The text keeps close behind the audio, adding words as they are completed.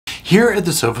Here at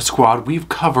the Sofa Squad, we've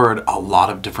covered a lot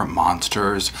of different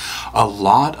monsters, a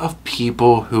lot of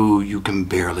people who you can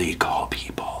barely call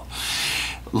people.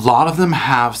 A lot of them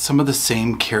have some of the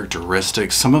same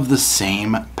characteristics, some of the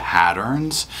same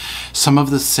patterns, some of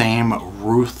the same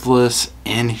ruthless,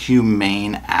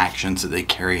 inhumane actions that they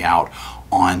carry out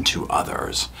onto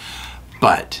others.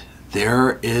 But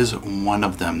there is one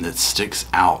of them that sticks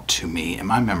out to me in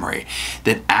my memory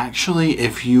that actually,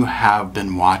 if you have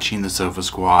been watching the Sofa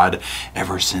Squad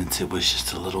ever since it was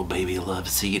just a little baby love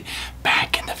seat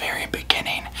back in the very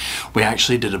beginning, we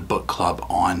actually did a book club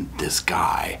on this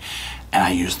guy, and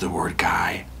I used the word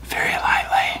guy very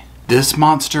lightly. This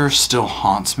monster still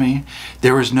haunts me.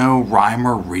 There is no rhyme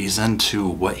or reason to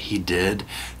what he did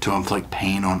to inflict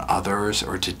pain on others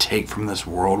or to take from this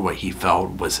world what he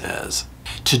felt was his.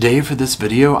 Today for this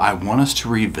video, I want us to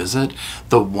revisit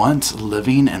the once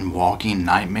living and walking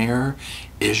nightmare,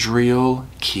 Israel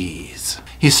Keyes.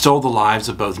 He stole the lives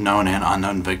of both known and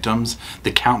unknown victims,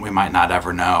 the count we might not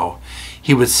ever know.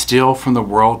 He would steal from the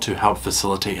world to help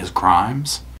facilitate his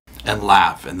crimes and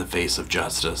laugh in the face of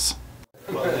justice.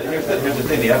 Here's the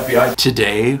thing, the FBI.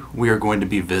 Today, we are going to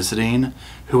be visiting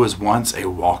who was once a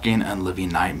walking and living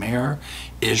nightmare,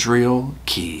 Israel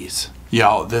Keyes.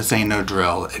 Y'all, this ain't no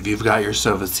drill. If you've got your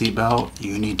sofa seatbelt,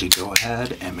 you need to go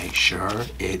ahead and make sure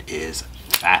it is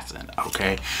fastened,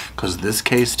 okay? Because this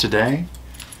case today,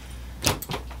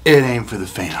 it ain't for the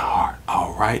faint of heart,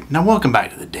 alright? Now welcome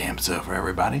back to the damn sofa,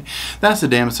 everybody. That's the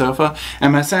damn sofa,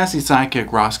 and my sassy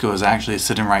sidekick Roscoe is actually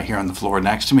sitting right here on the floor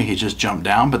next to me. He just jumped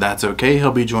down, but that's okay.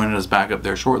 He'll be joining us back up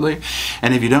there shortly.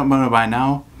 And if you don't know by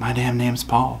now, my damn name's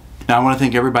Paul. Now I want to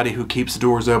thank everybody who keeps the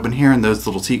doors open here and those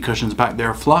little seat cushions back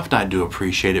there fluffed. I do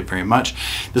appreciate it very much.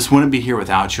 This wouldn't be here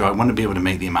without you. I wouldn't be able to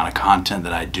make the amount of content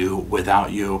that I do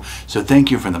without you. So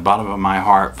thank you from the bottom of my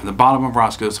heart, from the bottom of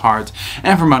Roscoe's heart,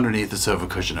 and from underneath the sofa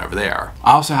cushion over there.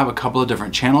 I also have a couple of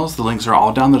different channels. The links are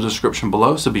all down in the description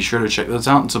below, so be sure to check those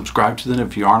out and subscribe to them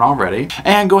if you aren't already.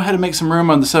 And go ahead and make some room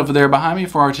on the sofa there behind me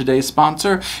for our today's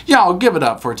sponsor. Y'all give it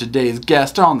up for today's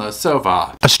guest on the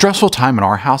sofa. A stressful time in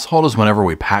our household is whenever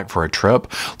we pack for a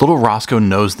trip. Little Roscoe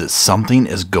knows that something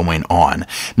is going on.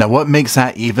 Now what makes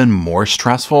that even more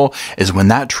stressful is when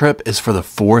that trip is for the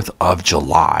 4th of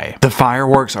July. The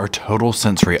fireworks are total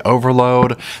sensory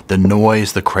overload, the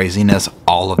noise, the craziness,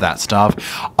 all of that stuff.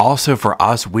 Also for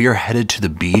us, we are headed to the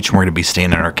beach and we're going to be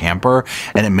staying in our camper,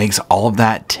 and it makes all of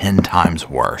that 10 times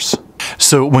worse.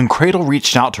 So when Cradle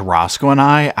reached out to Roscoe and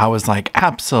I was like,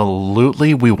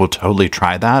 absolutely, we will totally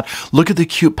try that. Look at the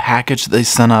cute package they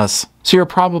sent us. So you're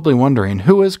probably wondering,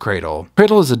 who is Cradle?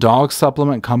 Cradle is a dog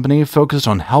supplement company focused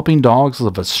on helping dogs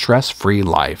live a stress-free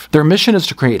life. Their mission is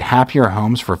to create happier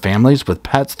homes for families with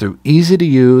pets through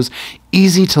easy-to-use,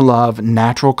 easy-to-love,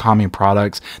 natural calming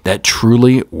products that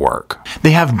truly work.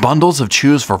 They have bundles of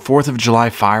chews for 4th of July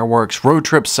fireworks, road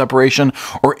trips, separation,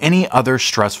 or any other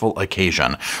stressful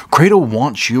occasion. Cradle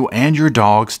wants you and your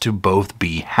dogs to both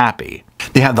be happy.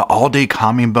 They have the all-day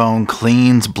calming bone,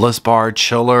 cleans, bliss bar,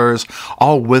 chillers,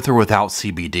 all with or without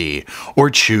CBD, or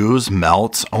chews,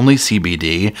 melts, only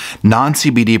CBD.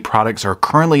 Non-CBD products are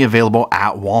currently available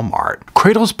at Walmart.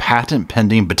 Cradle's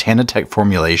patent-pending Botanitech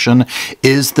formulation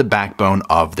is the backbone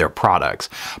of their products.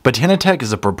 Botanitech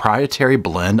is a proprietary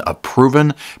blend of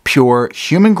proven, pure,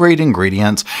 human-grade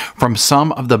ingredients from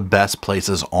some of the best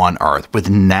places on earth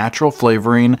with natural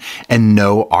flavoring and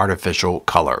no artificial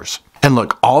colors. And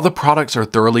look, all the products are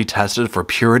thoroughly tested for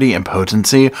purity and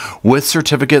potency with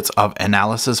certificates of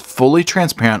analysis fully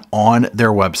transparent on their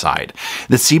website.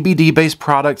 The CBD-based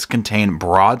products contain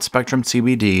broad-spectrum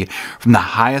CBD from the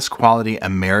highest quality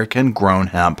American-grown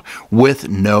hemp with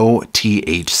no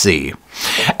THC.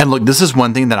 And look, this is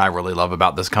one thing that I really love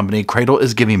about this company. Cradle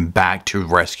is giving back to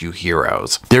rescue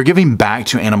heroes. They're giving back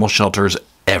to animal shelters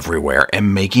everywhere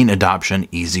and making adoption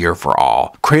easier for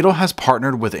all. Cradle has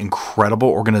partnered with incredible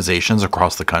organizations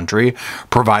across the country,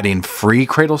 providing free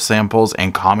Cradle samples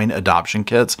and calming adoption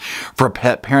kits for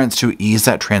pet parents to ease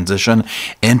that transition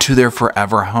into their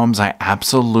forever homes. I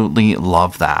absolutely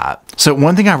love that. So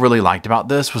one thing I really liked about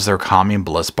this was their calming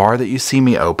bliss bar that you see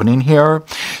me opening here.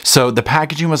 So the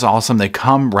packaging was awesome. They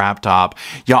come wrapped up.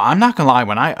 Y'all, I'm not gonna lie,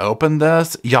 when I opened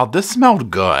this, y'all, this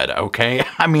smelled good, okay?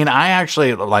 I mean, I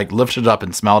actually like lifted it up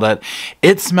and smelled it.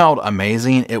 It smelled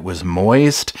amazing. It was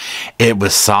moist. It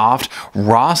was soft.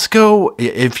 Roscoe,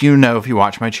 if you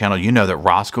watch my channel, you know that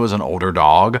Roscoe is an older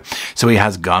dog. So he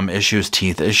has gum issues,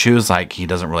 teeth issues, like he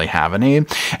doesn't really have any.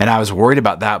 And I was worried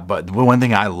about that. But one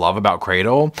thing I love about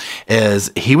Cradle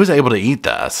is he was able to eat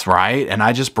this, right? And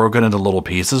I just broke it into little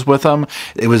pieces with him.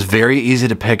 It was very easy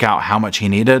to pick out how much he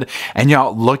needed. And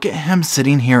y'all, look at him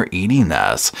sitting here eating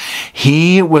this.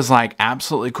 He was like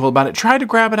absolutely cool about it. Tried to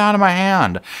grab it out of my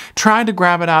hand.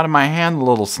 The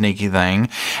little sneaky thing.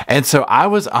 And so I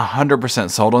was 100%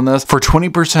 sold on this. For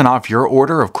 20% off your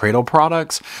order of Cradle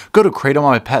products, go to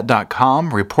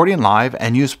cradlemypet.com, reporting live,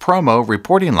 and use promo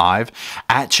reporting live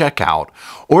at checkout.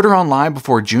 Order online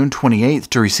before June 28th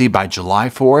to receive by July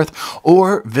 4th,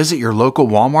 or visit your local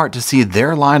Walmart to see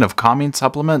their line of calming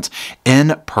supplements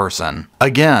in person.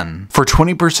 Again, for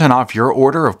 20% off your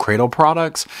order of Cradle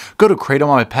products, go to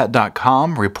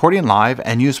cradlemypet.com, reporting live,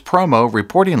 and use promo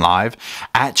reporting live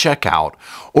at checkout.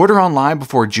 Order online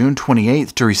before June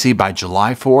 28th to receive by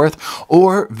July 4th,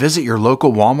 or visit your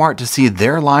local Walmart to see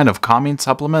their line of calming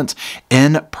supplements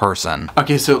in person.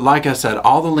 Okay, so like I said,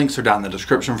 all the links are down in the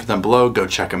description for them below. Go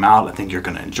check them out. I think you're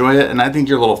going to enjoy it, and I think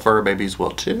your little fur babies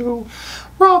will too.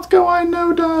 Roscoe, I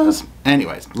know, does.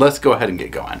 Anyways, let's go ahead and get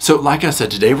going. So like I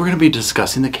said, today we're going to be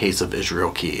discussing the case of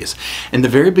Israel Keyes. In the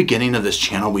very beginning of this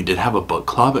channel, we did have a book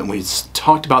club, and we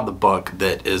talked about the book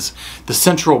that is the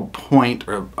central point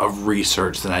of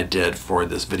research that I did for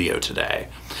this video today.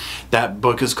 That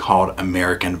book is called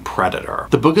American Predator.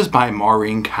 The book is by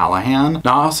Maureen Callahan.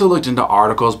 Now, I also looked into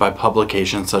articles by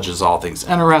publications such as All Things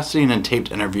Interesting and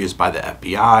taped interviews by the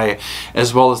FBI,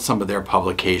 as well as some of their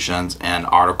publications and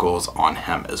articles on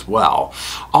him as well.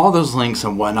 All those links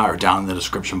and whatnot are down in the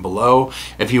description below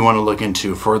if you want to look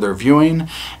into further viewing.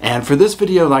 And for this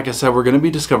video, like I said, we're going to be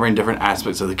discovering different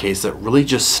aspects of the case that really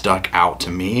just stuck out to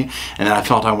me, and that I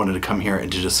felt I wanted to come here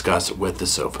and to discuss with the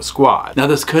Sofa Squad. Now,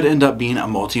 this could end up being a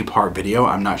multi-part video.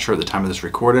 I'm not sure at the time of this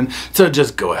recording, so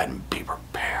just go ahead and be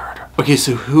prepared. Okay,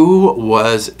 so who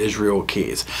was Israel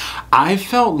Keyes? I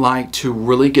felt like to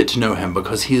really get to know him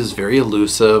because he is very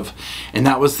elusive, and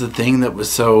that was the thing that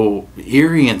was so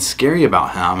eerie and scary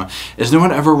about him, is no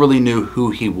one ever really knew who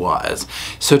he was.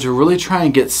 So to really try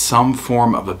and get some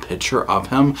form of a picture of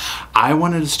him, I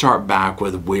wanted to start back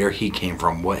with where he came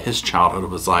from, what his childhood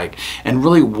was like, and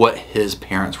really what his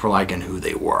parents were like and who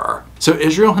they were. So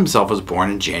Israel himself was born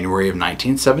in January of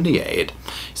 1978,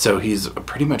 so he's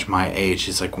pretty much my age.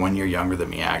 He's like 1 year younger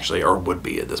than me, actually, or would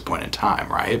be at this point in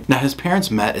time, right? Now, his parents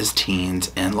met as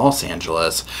teens in Los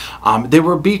Angeles. They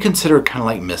would be considered kind of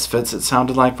like misfits, it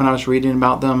sounded like when I was reading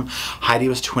about them. Heidi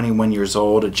was 21 years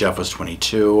old, Jeff was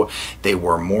 22. They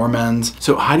were Mormons.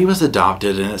 So Heidi was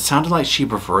adopted, and it sounded like she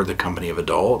preferred the company of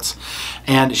adults.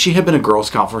 And she had been a Girl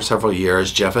Scout for several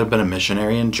years. Jeff had been a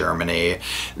missionary in Germany.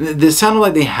 This sounded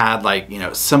like they had, like, you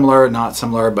know, similar, not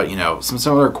similar, but, you know, some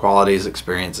similar qualities,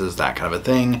 experiences, that kind of a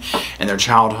thing in their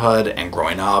childhood and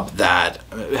growing up that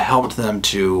helped them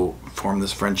to form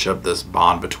this friendship, this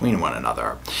bond between one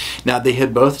another. Now, they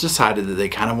had both decided that they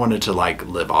kind of wanted to like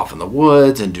live off in the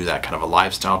woods and do that kind of a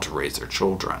lifestyle to raise their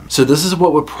children. So this is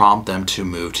what would prompt them to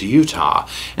move to Utah,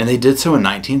 and they did so in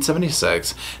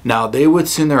 1976. Now, they would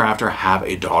soon thereafter have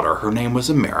a daughter. Her name was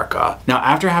America. Now,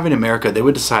 after having America, they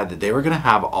would decide that they were going to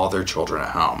have all their children at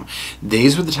home.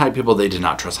 These were the type of people, they did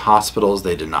not trust hospitals,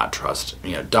 they did not trust,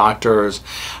 you know, doctors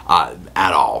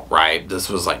at all, right? This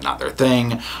was like not their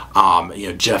thing. You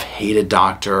know, Jeff hated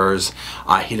doctors.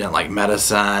 He didn't like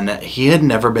medicine. He had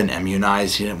never been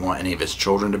immunized. He didn't want any of his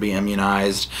children to be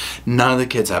immunized. None of the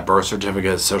kids had birth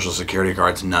certificates, social security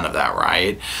cards, none of that,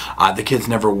 right? The kids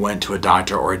never went to a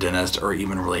doctor or a dentist or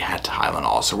even really had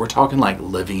Tylenol. So we're talking like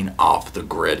living off the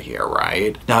grid here,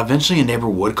 right? Now, eventually a neighbor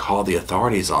would call the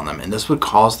authorities on them, and this would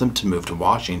cause them to move to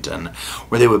Washington,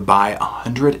 where they would buy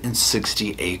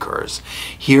 160 acres.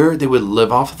 Here, they would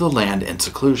live off of the land in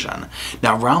seclusion.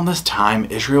 Now, around this time,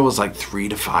 Israel was like 3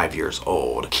 to 5 years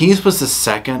old. Keyes was the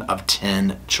second of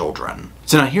 10 children.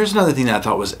 So now here's another thing that I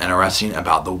thought was interesting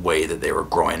about the way that they were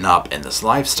growing up in this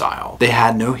lifestyle. They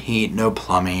had no heat, no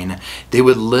plumbing. They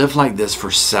would live like this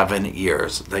for 7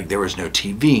 years. Like, there was no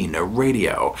TV, no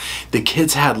radio. The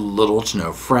kids had little to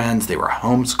no friends. They were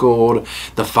homeschooled.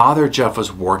 The father, Jeff,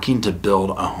 was working to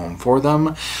build a home for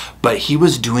them, but he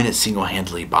was doing it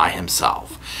single-handedly by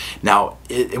himself. Now,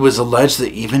 it was alleged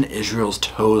that even Israel's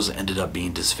toes ended up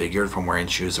being disfigured from wearing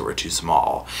shoes that were too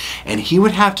small. And he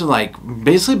would have to like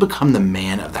basically become the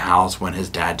man of the house when his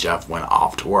dad Jeff went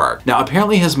off to work. Now,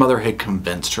 apparently his mother had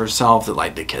convinced herself that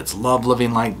like the kids love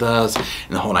living like this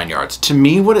and the whole 9 yards. To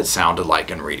me, what it sounded like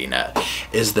in reading it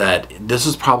is that this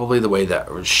is probably the way that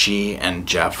she and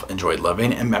Jeff enjoyed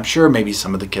living. And I'm sure maybe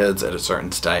some of the kids at a certain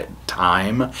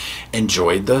time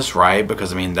enjoyed this, right?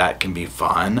 Because I mean, that can be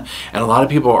fun. And a lot of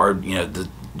people are, you know,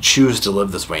 choose to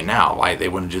live this way now, like they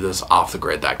want to do this off the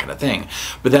grid, that kind of thing.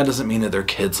 But that doesn't mean that their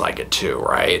kids like it too,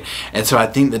 right? And so I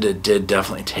think that it did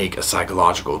definitely take a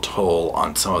psychological toll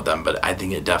on some of them, but I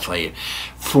think it definitely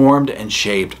formed and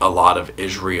shaped a lot of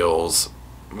Israel's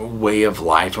way of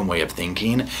life and way of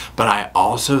thinking. But I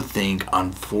also think,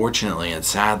 unfortunately and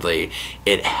sadly,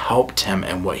 it helped him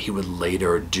in what he would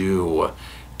later do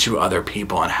to other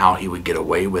people and how he would get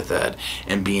away with it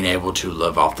and being able to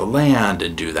live off the land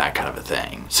and do that kind of a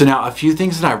thing. So now a few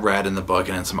things that I read in the book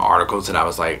and in some articles that I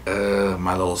was like,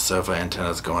 my little sofa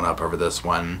antenna's going up over this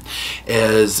one,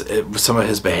 is some of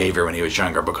his behavior when he was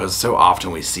younger, because so often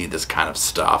we see this kind of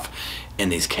stuff in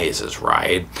these cases,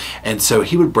 right? And so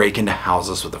he would break into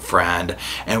houses with a friend,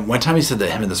 and one time he said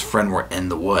that him and this friend were in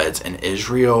the woods and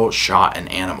Israel shot an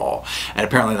animal, and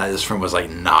apparently like, this friend was like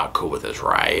not cool with this,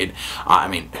 right? I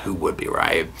mean, who would be,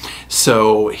 right?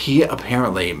 So he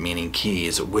apparently, meaning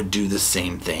Keys, would do the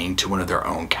same thing to one of their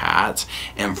own cats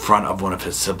in front of one of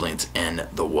his siblings in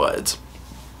the woods.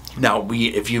 Now,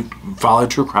 if you follow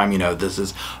true crime, you know this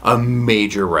is a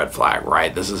major red flag,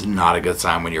 right? This is not a good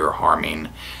sign when you're harming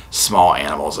small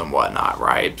animals and whatnot,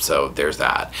 right? So there's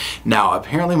that. Now,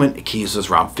 apparently when Keys was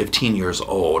around 15 years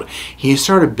old, he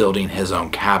started building his own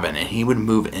cabin, and he would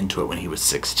move into it when he was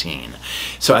 16.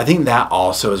 So I think that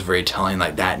also is very telling,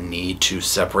 like that need to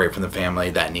separate from the family,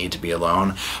 that need to be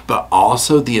alone, but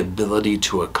also the ability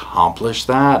to accomplish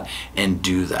that and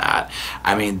do that.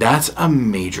 I mean, that's a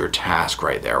major task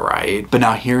right there, right? But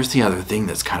now here's the other thing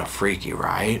that's kind of freaky,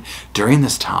 right? During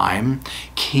this time,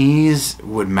 Keys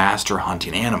would master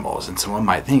hunting animals. And someone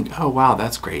might think, oh wow,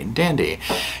 that's great and dandy,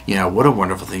 you know, what a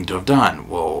wonderful thing to have done.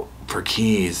 Well, for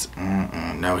Keys,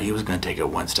 no, he was going to take it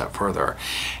one step further.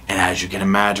 And as you can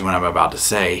imagine what I'm about to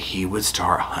say, he would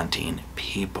start hunting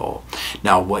people.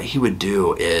 Now, what he would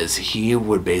do is he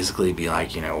would basically be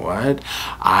like, you know what,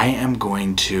 I am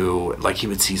going to, like he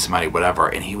would see somebody, whatever,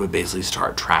 and he would basically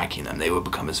start tracking them. They would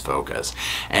become his focus.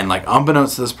 And like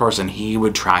unbeknownst to this person, he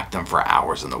would track them for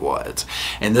hours in the woods.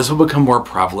 And this will become more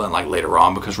prevalent like later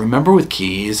on, because remember with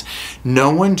Keys,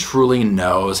 no one truly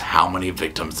knows how many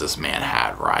victims this man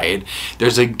had, right?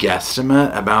 There's a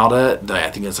guesstimate about it. I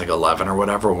think it's like 11 or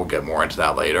whatever. We'll get more into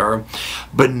that later.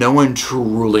 But no one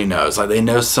truly knows. Like they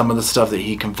know some of the stuff that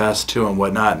he confessed to and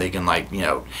whatnot. And they can like, you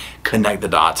know, connect the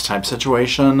dots type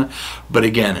situation. But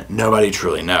again, nobody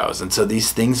truly knows. And so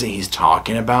these things that he's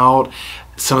talking about,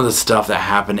 some of the stuff that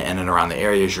happened in and around the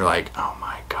areas, you're like, oh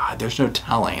my God, there's no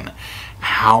telling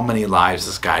how many lives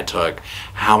this guy took,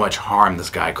 how much harm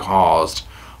this guy caused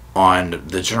on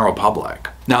the general public.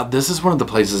 Now, this is one of the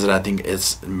places that I think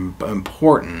it's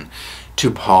important to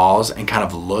pause and kind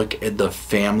of look at the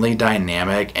family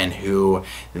dynamic and who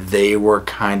they were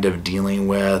kind of dealing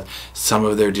with, some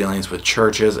of their dealings with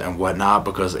churches and whatnot,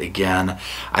 because again,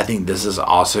 I think this is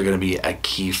also going to be a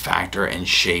key factor in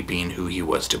shaping who he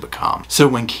was to become. So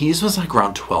when Keys was like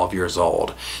around 12 years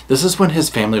old, this is when his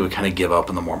family would kind of give up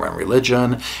on the Mormon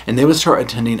religion and they would start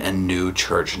attending a new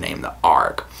church named the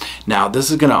Ark. Now, this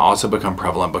is going to also become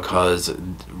prevalent because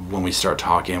when we start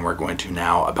talking, we're going to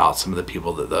now about some of the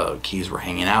people that the Keys were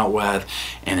hanging out with,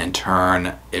 and in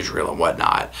turn, Israel and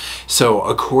whatnot. So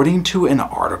according to an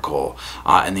article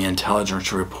in the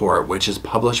Intelligence Report, which is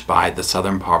published by the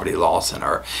Southern Poverty Law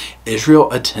Center,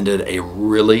 Israel attended a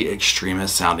really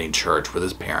extremist sounding church with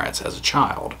his parents as a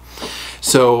child.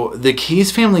 So the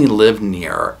Keys family lived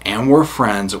near and were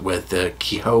friends with the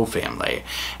Kehoe family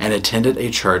and attended a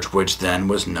church which then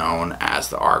was known as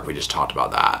the Ark. We just talked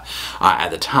about that at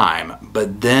the time,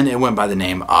 but then it went by the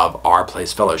name of Our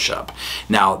Place Fellowship.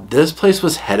 Now, this place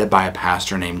was headed by a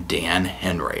pastor named Dan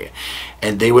Henry,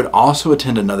 and they would also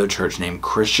attend another church named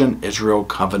Christian Israel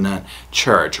Covenant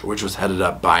Church, which was headed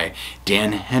up by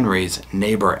Dan Henry's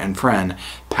neighbor and friend,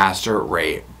 Pastor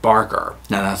Ray Barker.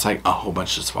 Now, that's like a whole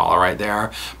bunch to swallow right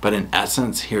there, but in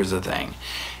essence, here's the thing.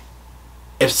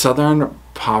 If Southern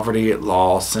Poverty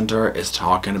Law Center is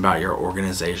talking about your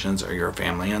organizations or your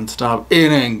family and stuff,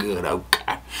 it ain't good,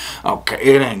 okay? Okay,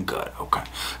 it ain't good, okay?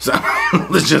 So,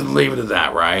 let's just leave it at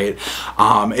that, right?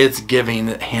 It's giving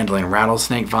handling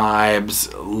rattlesnake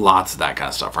vibes, lots of that kind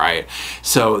of stuff, right?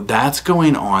 So, that's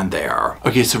going on there.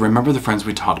 Okay, so remember the friends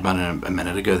we talked about a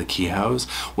minute ago, the Kehoes?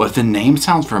 Well, if the name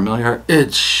sounds familiar,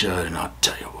 it should, and I'll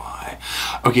tell you why.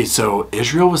 Okay, so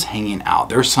Israel was hanging out.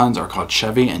 Their sons are called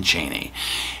Chevy and Cheney.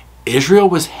 Israel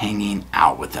was hanging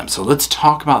out with them. So let's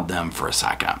talk about them for a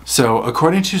second. So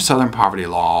according to Southern poverty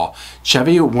law,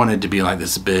 Chevy wanted to be like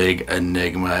this big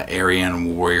enigma,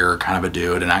 Aryan warrior kind of a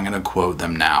dude, and I'm going to quote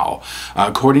them now.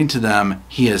 According to them,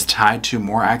 he is tied to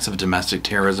more acts of domestic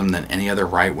terrorism than any other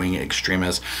right-wing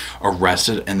extremist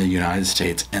arrested in the United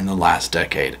States in the last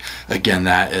decade. Again,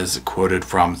 that is quoted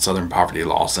from Southern Poverty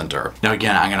Law Center. Now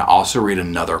again, I'm going to also read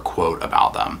another quote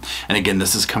about them. And again,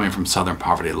 this is coming from Southern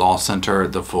Poverty Law Center.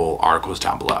 The full articles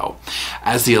down below.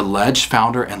 As the alleged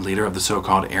founder and leader of the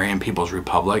so-called Aryan People's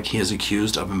Republic, he is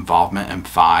accused of involvement in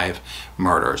 5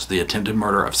 murders: the attempted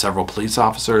murder of several police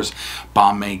officers,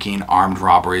 bomb making, armed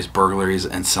robberies, burglaries,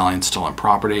 and selling stolen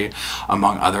property.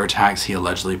 Among other attacks, he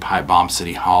allegedly pipe bombed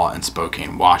City Hall in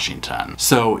Spokane, Washington.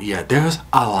 So yeah, there's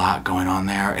a lot going on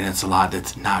there, and it's a lot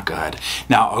that's not good.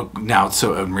 Now,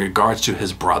 so in regards to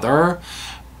his brother,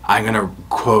 I'm going to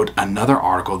quote another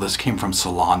article. This came from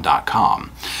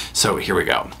Salon.com. So here we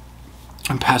go.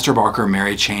 Pastor Barker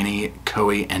married Cheney,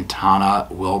 Coey, and Tana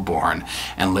Wilborn,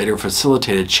 and later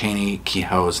facilitated Cheney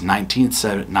Kehoe's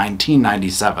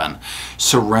 1997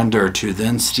 surrender to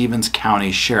then Stevens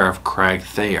County Sheriff Craig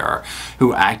Thayer,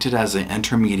 who acted as an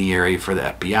intermediary for the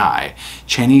FBI.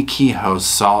 Cheney Kehoe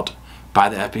sought by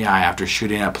the FBI after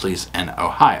shooting at police in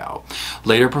Ohio.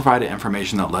 Later provided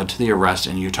information that led to the arrest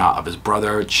in Utah of his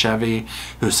brother, Chevy,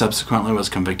 who subsequently was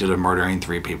convicted of murdering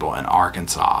 3 people in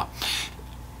Arkansas.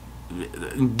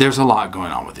 There's a lot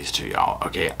going on with these two, y'all.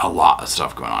 Okay, a lot of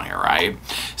stuff going on here, right?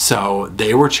 So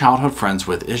they were childhood friends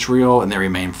with Israel, and they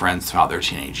remained friends throughout their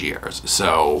teenage years.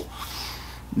 So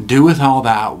do with all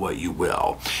that what you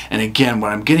will. And again,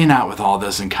 what I'm getting at with all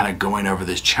this and kind of going over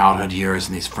these childhood years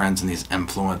and these friends and these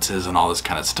influences and all this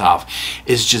kind of stuff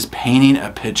is just painting a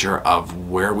picture of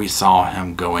where we saw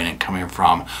him going and coming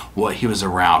from, what he was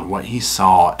around, what he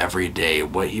saw every day,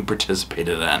 what he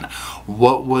participated in,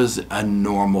 what was a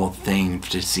normal thing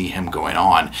to see him going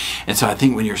on. And so I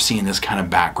think when you're seeing this kind of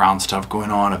background stuff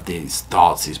going on of these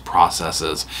thoughts, these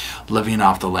processes, living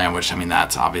off the land, which I mean,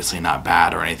 that's obviously not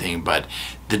bad or anything, but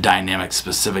the dynamic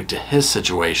specific to his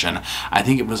situation, I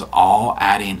think it was all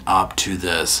adding up to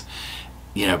this,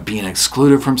 you know, being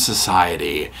excluded from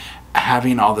society,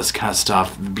 having all this kind of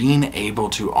stuff, being able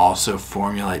to also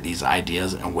formulate these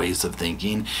ideas and ways of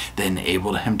thinking that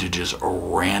enabled him to just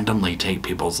randomly take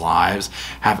people's lives,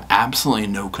 have absolutely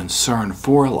no concern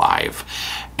for life,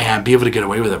 and be able to get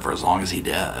away with it for as long as he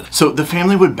did. So the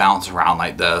family would bounce around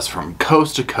like this from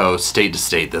coast to coast, state to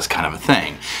state, this kind of a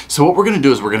thing. So what we're going to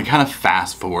do is we're going to kind of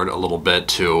fast forward a little bit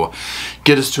to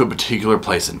get us to a particular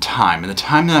place in time. And the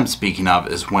time that I'm speaking of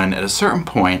is when at a certain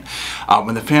point,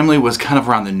 when the family was kind of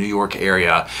around the New York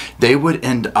area, they would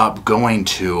end up going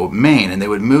to Maine, and they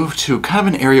would move to kind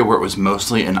of an area where it was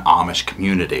mostly an Amish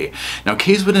community. Now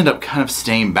Case would end up kind of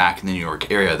staying back in the New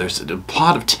York area. There's a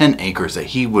plot of 10 acres that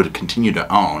he would continue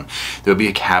to own. There would be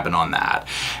a cabin on that.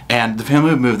 And the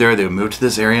family would move there. They would move to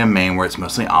this area in Maine where it's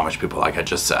mostly Amish people, like I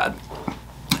just said.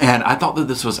 And I thought that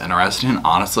this was interesting,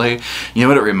 honestly. You know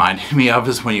what it reminded me of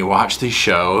is when you watch these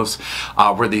shows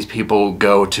where these people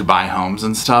go to buy homes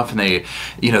and stuff, and they,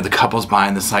 you know, the couple's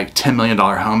buying this like $10 million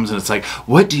homes, and it's like,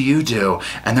 what do you do?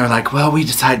 And they're like, well, we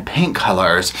decide paint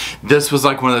colors. This was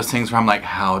like one of those things where I'm like,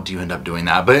 how do you end up doing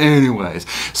that? But anyways,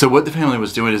 so what the family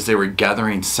was doing is they were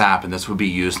gathering sap, and this would be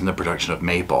used in the production of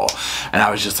maple. And I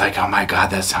was just like, oh my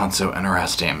God, that sounds so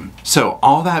interesting. So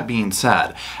all that being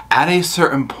said, at a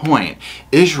certain point,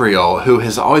 Israel, who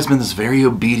has always been this very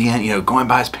obedient, you know, going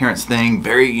by his parents' thing,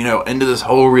 very, you know, into this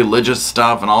whole religious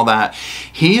stuff and all that,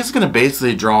 he is going to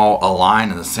basically draw a line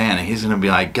in the sand, and he's going to be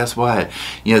like, guess what?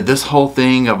 You know, this whole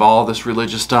thing of all this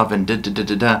religious stuff and you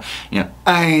know,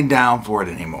 I ain't down for it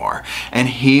anymore. And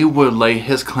he would lay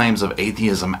his claims of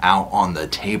atheism out on the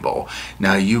table.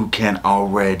 Now you can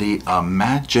already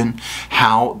imagine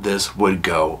how this would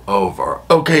go over.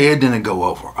 Okay, it didn't go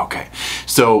over. Okay.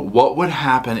 So what would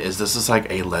happen is this is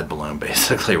like a lead balloon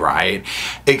basically, right?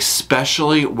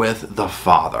 Especially with the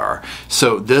father.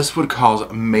 So this would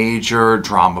cause major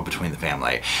drama between the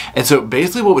family. And so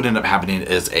basically what would end up happening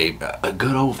is a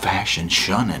good old-fashioned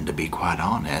shunning, to be quite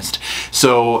honest.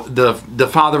 So the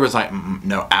father was like,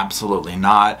 no, absolutely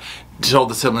not. told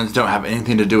the siblings, don't have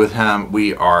anything to do with him.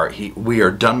 We are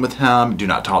done with him. Do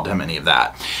not talk to him, any of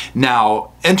that.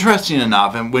 Now, interesting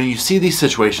enough, and when you see these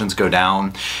situations go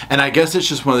down, and I guess it's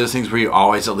just one of those things where you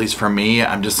always, at least for me,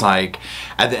 I'm just like,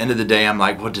 at the end of the day, I'm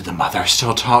like, well, did the mother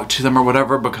still talk to them or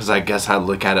whatever? Because I guess I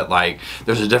look at it like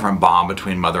there's a different bond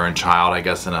between mother and child, I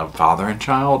guess, than a father and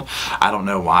child. I don't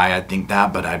know why I think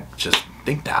that, but I just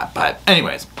think that. But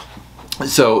anyways.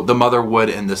 So the mother would,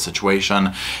 in this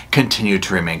situation, continue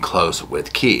to remain close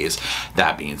with Keyes.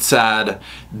 That being said,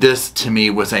 this to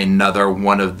me was another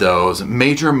one of those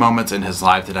major moments in his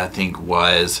life that I think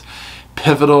was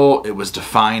pivotal, it was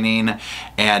defining,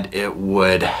 and it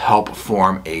would help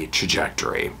form a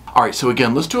trajectory. All right, so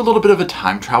again, let's do a little bit of a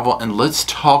time travel and let's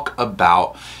talk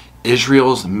about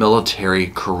Israel's military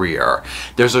career.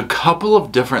 There's a couple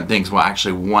of different things, well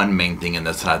actually one main thing in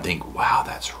this that I think, wow,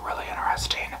 that's really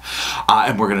interesting.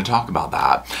 And we're going to talk about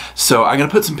that. So I'm going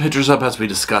to put some pictures up as we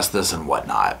discuss this and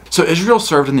whatnot. So Israel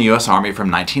served in the U.S. Army from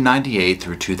 1998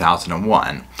 through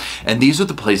 2001. And these are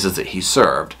the places that he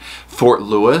served. Fort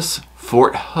Lewis,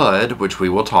 Fort Hood, which we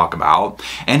will talk about,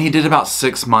 and he did about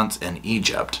 6 months in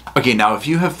Egypt. Okay, now if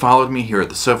you have followed me here at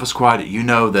the Sofa Squad, you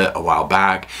know that a while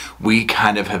back we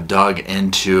kind of have dug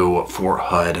into Fort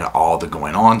Hood and all the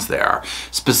going-ons there,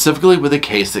 specifically with a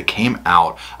case that came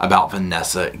out about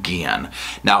Vanessa Guillen.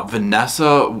 Now,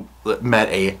 Vanessa met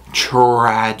a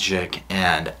tragic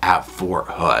end at Fort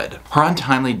Hood. Her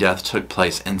untimely death took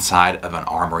place inside of an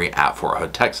armory at Fort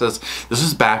Hood, Texas. This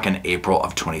was back in April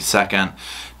of 22nd,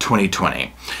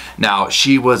 2020. Now,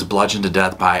 she was bludgeoned to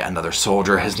death by another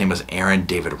soldier. His name was Aaron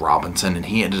David Robinson, and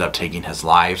he ended up taking his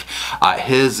life.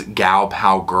 His gal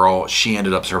pal girl, she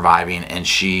ended up surviving, and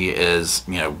she is,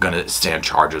 you know, going to stand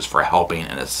charges for helping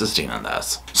and assisting in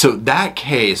this. So that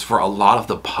case, for a lot of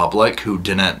the public who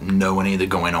didn't know any of the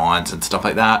going-ons and stuff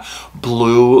like that,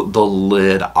 blew the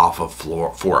lid off of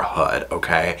Fort Hood,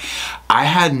 okay? I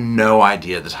had no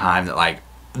idea at the time that, like,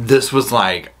 this was,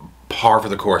 like, par for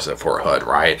the course at Fort Hood,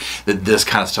 right? That this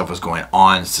kind of stuff was going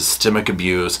on, systemic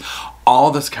abuse,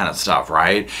 all this kind of stuff,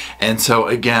 right? And so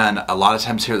again, a lot of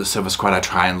times here at the Sofa Squad, I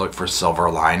try and look for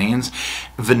silver linings.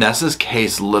 Vanessa's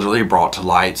case literally brought to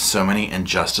light so many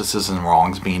injustices and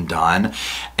wrongs being done,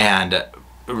 and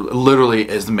literally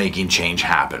is making change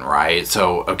happen, right?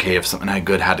 So, okay, if something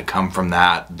good had to come from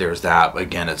that, there's that.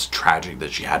 Again, it's tragic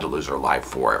that she had to lose her life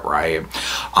for it, right?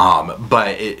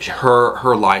 But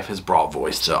her life has brought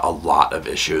voice to a lot of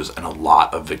issues and a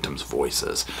lot of victims'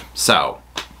 voices. So,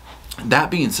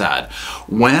 that being said,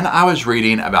 when I was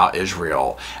reading about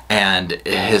Israel and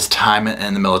his time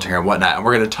in the military and whatnot, and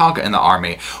we're going to talk in the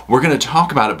army, we're going to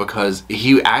talk about it because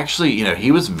he actually, you know,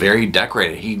 he was very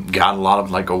decorated. He got a lot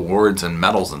of like awards and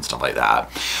medals and stuff like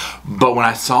that. But when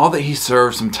I saw that he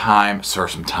served some time,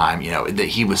 you know, that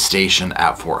he was stationed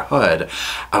at Fort Hood,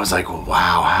 I was like,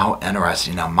 wow, how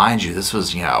interesting. Now, mind you, this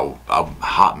was, you know, a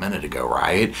hot minute ago,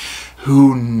 right?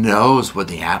 Who knows what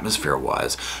the atmosphere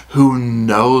was? Who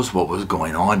knows what was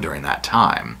going on during that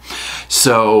time?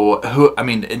 So, I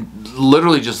mean,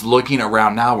 literally just looking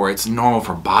around now where it's normal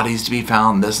for bodies to be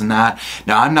found, this and that.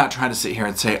 Now, I'm not trying to sit here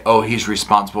and say, oh, he's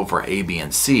responsible for A, B,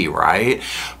 and C, right?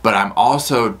 But I'm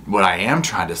also, what I am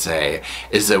trying to say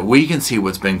is that we can see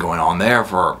what's been going on there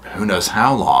for who knows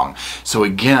how long. So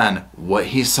again, what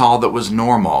he saw that was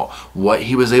normal, what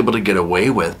he was able to get away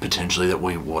with potentially that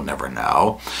we will never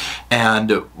know,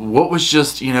 and what was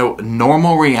just, you know,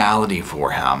 normal reality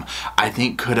for him, I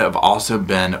think could have also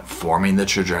been forming the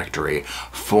trajectory,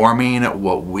 forming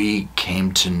what we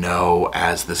came to know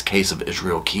as this case of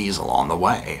Israel Keyes along the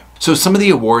way. So some of the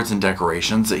awards and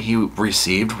decorations that he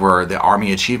received were the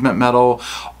Army Achievement Medal,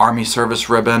 Army Service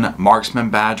Ribbon, Marksman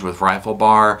Badge with Rifle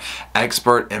Bar,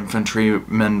 Expert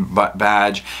Infantryman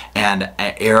Badge, and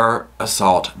an Air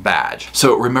Assault Badge.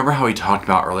 So remember how we talked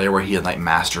about earlier where he had like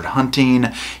mastered hunting,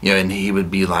 you know, and he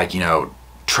would be like, you know,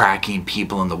 tracking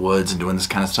people in the woods and doing this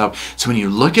kind of stuff. So when you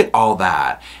look at all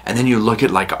that, and then you look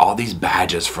at like all these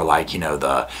badges for like, you know,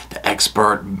 the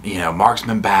expert, you know,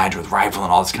 marksman badge with rifle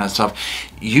and all this kind of stuff,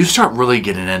 you start really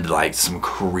getting into like some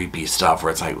creepy stuff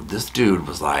where it's like, this dude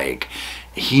was like,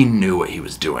 he knew what he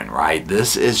was doing, right?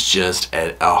 This is just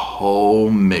a whole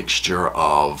mixture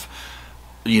of,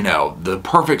 you know, the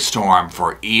perfect storm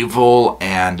for evil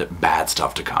and bad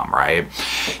stuff to come, right?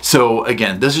 So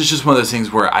again, this is just one of those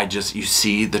things where you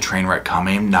see the train wreck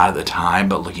coming, not at the time,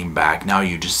 but looking back now,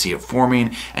 you just see it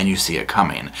forming and you see it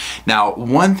coming. Now,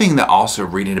 one thing that also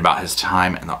reading about his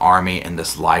time in the Army and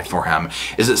this life for him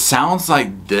is it sounds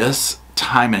like this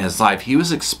time in his life, he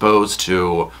was exposed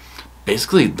to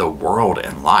basically the world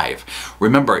and life.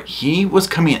 Remember, he was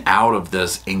coming out of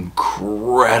this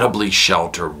incredibly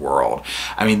sheltered world.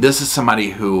 I mean, this is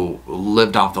somebody who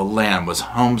lived off the land, was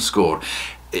homeschooled,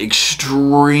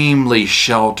 extremely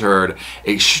sheltered,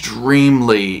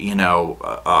 extremely, you know,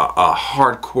 a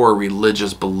hardcore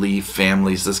religious belief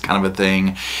families, this kind of a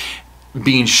thing,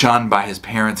 being shunned by his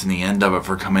parents in the end of it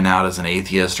for coming out as an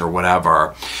atheist or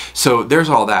whatever. So there's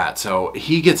all that. So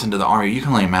he gets into the army. You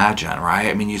can only imagine, right?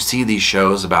 I mean, you see these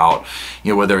shows about,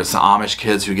 you know, whether it's the Amish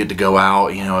kids who get to go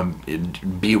out, you know,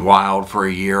 and be wild for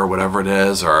a year or whatever it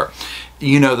is, or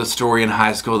you know the story in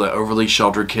high school, the overly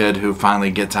sheltered kid who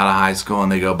finally gets out of high school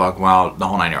and they go buck wild, the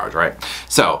whole 9 yards, right?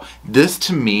 So this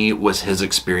to me was his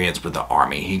experience with the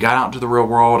army. He got out into the real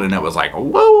world and it was like,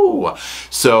 whoa!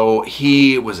 So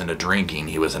he was into drinking,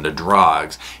 he was into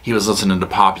drugs, he was listening to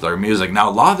popular music. Now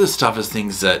a lot of this stuff is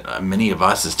things that many of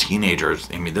us as teenagers,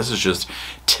 I mean, this is just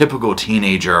typical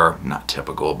teenager, not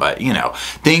typical, but you know,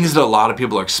 things that a lot of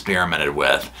people experimented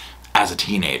with as a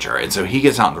teenager. And so he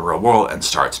gets out in the real world and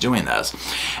starts doing this.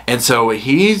 And so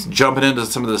he's jumping into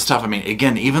some of this stuff. I mean,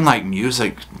 again, even like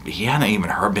music, he hadn't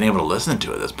even been able to listen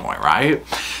to at this point, right?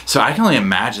 So I can only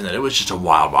imagine that it was just a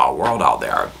wild, wild world out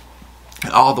there.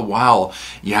 And all the while,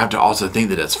 you have to also think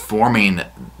that it's forming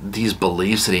these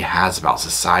beliefs that he has about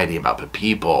society, about the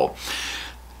people.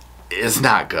 It's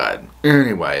not good.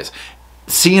 Anyways,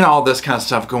 seeing all this kind of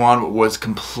stuff go on was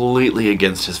completely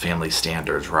against his family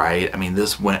standards, right? I mean,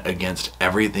 this went against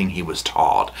everything he was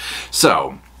taught.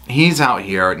 So he's out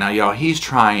here now, y'all. He's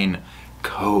trying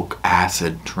coke,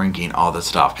 acid, drinking, all this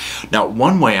stuff. Now,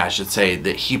 one way I should say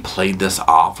that he played this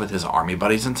off with his army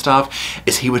buddies and stuff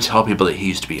is he would tell people that he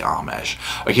used to be Amish.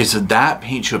 Okay, so that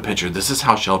paints you a picture. This is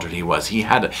how sheltered he was. He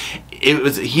had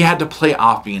to play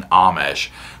off being Amish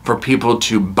for people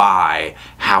to buy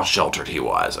how sheltered he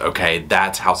was. Okay,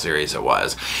 that's how serious it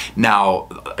was. Now,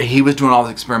 he was doing all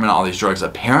this experiment, all these drugs.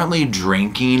 Apparently,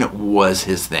 drinking was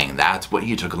his thing. That's what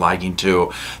he took a liking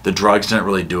to. The drugs didn't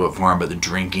really do it for him, but the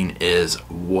drinking is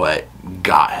what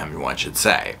got him, one should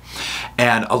say.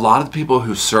 And a lot of the people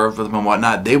who served with him and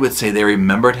whatnot, they would say they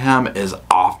remembered him as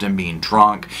often being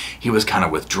drunk. He was kind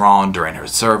of withdrawn during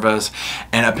his service.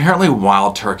 And apparently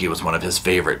wild turkey was one of his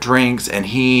favorite drinks. And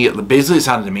he basically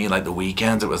sounded to me like the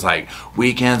weekends. It was like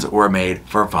weekends were made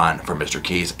for fun for Mr.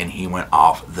 Keys, and he went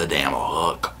off the damn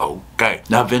hook. Okay.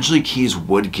 Now eventually Keys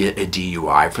would get a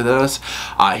DUI for this.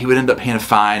 He would end up paying a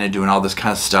fine and doing all this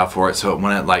kind of stuff for it, so it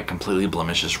wouldn't like completely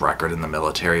blemish his record in the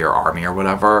military or army or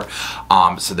whatever.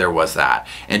 So there was that.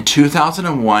 In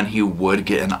 2001, he would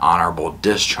get an honorable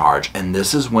discharge, and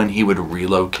this is when he would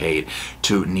relocate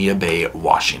to Nia Bay,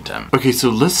 Washington. Okay, so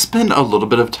let's spend a little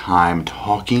bit of time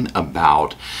talking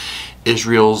about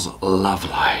Israel's love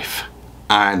life.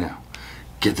 I know.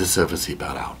 Get the sofa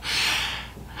seatbelt out.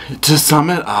 To sum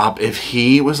it up, if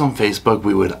he was on Facebook,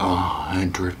 we would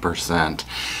 100%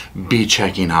 be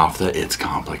checking off that it's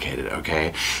complicated,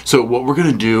 okay? So what we're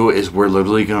going to do is we're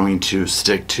literally going to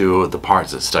stick to the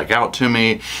parts that stuck out to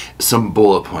me, some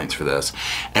bullet points for this.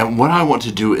 And what I want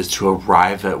to do is to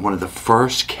arrive at one of the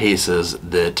first cases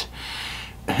that,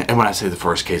 and when I say the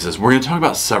first cases, we're going to talk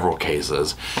about several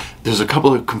cases. There's a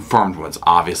couple of confirmed ones.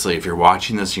 Obviously, if you're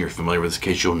watching this and you're familiar with this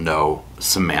case, you'll know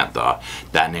Samantha.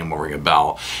 That name will ring a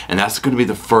bell. And that's going to be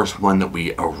the first one that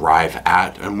we arrive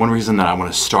at. And one reason that I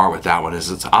want to start with that one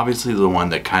is it's obviously the one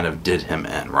that kind of did him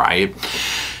in, right?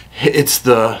 It's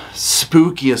the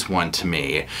spookiest one to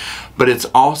me, but it's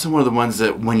also one of the ones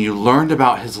that when you learned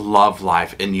about his love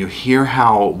life and you hear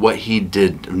how what he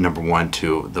did, number one,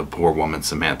 to the poor woman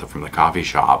Samantha from the coffee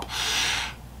shop,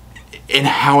 and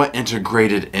how it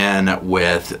integrated in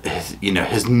with his, you know,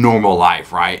 his normal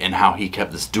life, right? And how he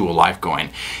kept this dual life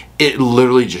going. It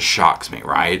literally just shocks me,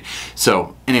 right?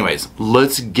 So anyways,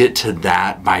 let's get to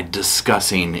that by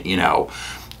discussing, you know,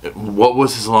 what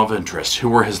was his love interest? Who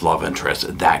were his love interests?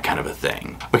 That kind of a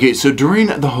thing. Okay, so during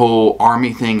the whole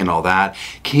army thing and all that,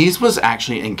 Keys was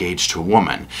actually engaged to a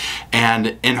woman.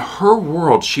 And in her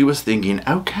world, she was thinking,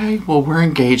 okay, well, we're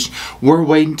engaged. We're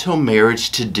waiting till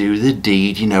marriage to do the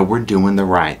deed. You know, we're doing the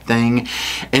right thing.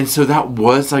 And so that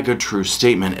was like a true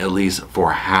statement, at least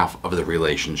for half of the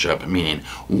relationship, meaning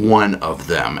one of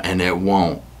them. And it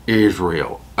won't.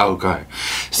 Israel. Okay.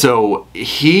 So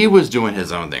he was doing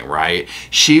his own thing, right?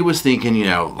 She was thinking, you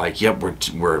know, like, yep,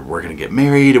 we're going to get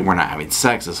married and we're not having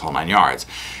sex, this whole 9 yards.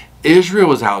 Israel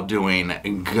was out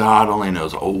doing God only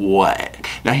knows what.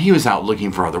 Now, he was out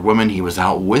looking for other women. He was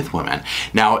out with women.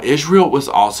 Now, Israel was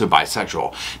also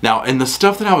bisexual. Now, in the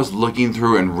stuff that I was looking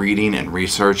through and reading and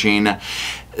researching,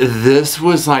 this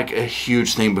was like a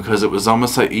huge thing because it was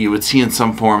almost like you would see in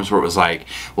some forums where it was like,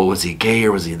 well, was he gay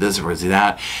or was he this or was he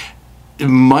that?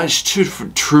 much to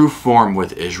true form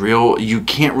with Israel, you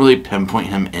can't really pinpoint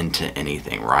him into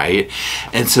anything, right?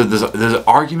 And so this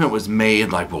argument was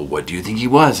made like, well, what do you think he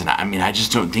was? And I mean, I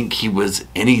just don't think he was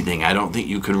anything. I don't think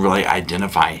you could really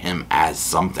identify him as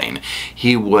something.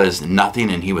 He was nothing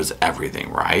and he was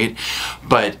everything, right?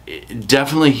 But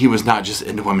definitely he was not just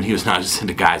into women, he was not just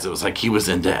into guys. It was like he was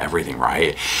into everything,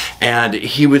 right? And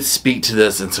he would speak to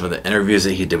this in some of the interviews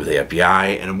that he did with the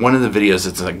FBI. And one of the videos,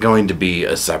 it's like going to be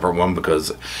a separate one,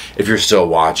 because if you're still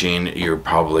watching, you're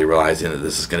probably realizing that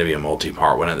this is going to be a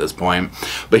multi-part one at this point.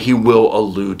 But he will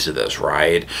allude to this,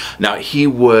 right? Now, he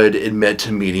would admit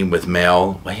to meeting with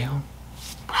male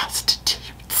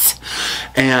prostitutes.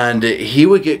 And he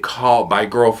would get caught by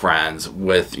girlfriends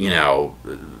with, you know,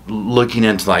 looking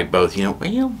into like both, you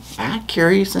know,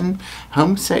 bi-curious and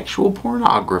homosexual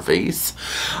pornographies.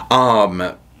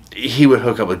 He would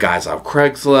hook up with guys off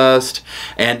Craigslist,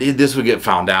 and this would get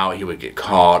found out. He would get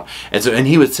caught, and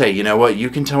he would say, you know what, you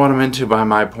can tell what I'm into by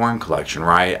my porn collection,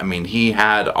 right? I mean, he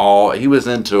was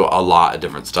into a lot of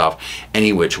different stuff,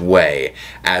 any which way,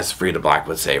 as Frida Black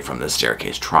would say from the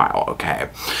Staircase trial, okay?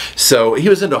 So he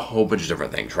was into a whole bunch of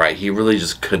different things, right? He really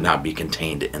just could not be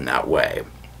contained in that way.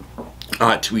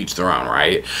 To each their own,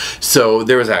 right? So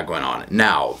there was that going on.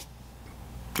 Now,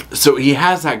 so he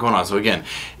has that going on. So again,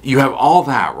 you have all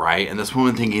that, right? And this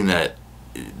woman thinking that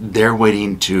they're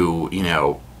waiting to, you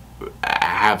know,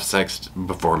 have sex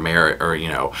before marriage, or, you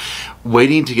know,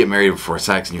 waiting to get married before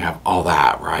sex, and you have all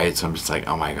that, right? So I'm just like,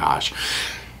 oh my gosh.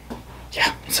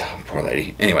 Yeah, so poor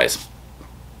lady. Anyways,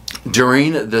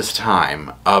 during this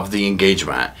time of the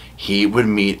engagement, he would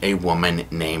meet a woman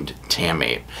named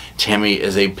Tammy. Tammy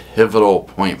is a pivotal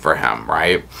point for him,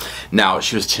 right? Now,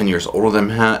 she was 10 years older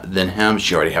than him.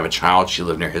 She already had a child. She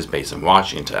lived near his base in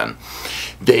Washington.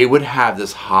 They would have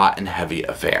this hot and heavy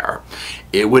affair.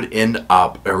 It would end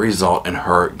up a result in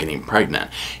her getting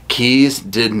pregnant. Keyes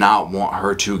did not want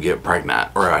her to get pregnant,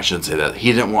 or I shouldn't say that.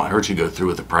 He didn't want her to go through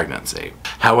with the pregnancy.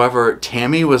 However,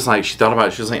 Tammy was like, she thought about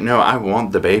it. She was like, no, I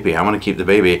want the baby. I want to keep the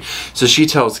baby. So she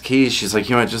tells Keyes, she's like,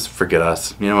 you know what, just forget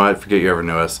us. You know what, forget you ever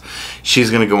knew us. She's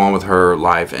going to go on with her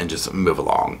life and just move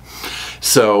along.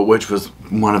 So, which was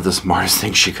one of the smartest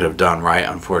things she could have done, right?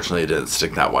 Unfortunately, it didn't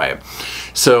stick that way.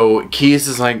 So Keyes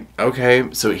is like,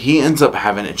 okay. So he ends up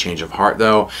having a change of heart,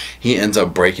 though. He ends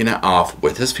up breaking it off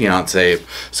with his fiance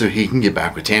so he can get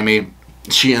back with Tammy.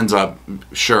 She ends up,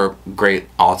 sure, great,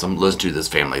 awesome, let's do this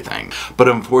family thing. But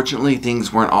unfortunately,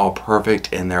 things weren't all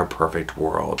perfect in their perfect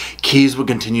world. Keyes would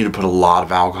continue to put a lot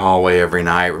of alcohol away every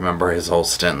night. Remember his whole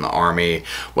stint in the Army,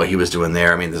 what he was doing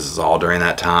there. I mean, this is all during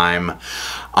that time.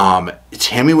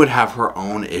 Tammy would have her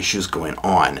own issues going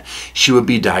on. She would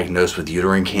be diagnosed with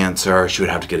uterine cancer. She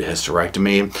would have to get a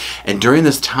hysterectomy. And during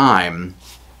this time,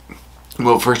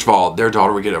 well, first of all, their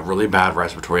daughter would get a really bad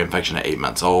respiratory infection at 8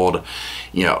 months old.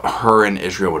 You know, her and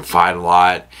Israel would fight a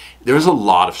lot. There was a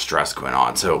lot of stress going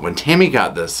on. So when Tammy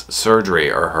got this surgery,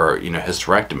 or her, you know,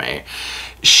 hysterectomy,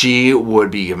 she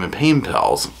would be given pain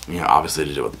pills, you know, obviously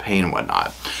to deal with the pain and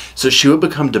whatnot. So she would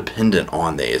become dependent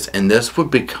on these, and this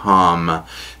would become,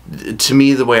 to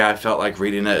me, the way I felt like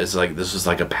reading it is like this was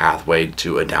like a pathway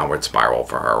to a downward spiral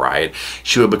for her, right?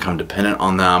 She would become dependent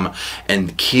on them,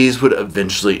 and Keyes would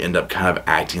eventually end up kind of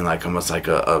acting like almost like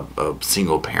a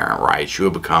single parent, right? She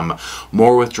would become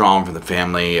more withdrawn from the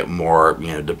family, more, you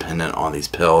know, dependent on these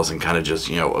pills, and kind of just,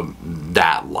 you know,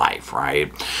 that life,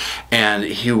 right? And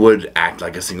he would act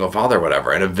like a single father or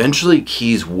whatever, and eventually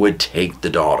Keyes would take the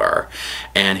daughter,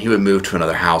 and he would move to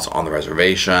another house on the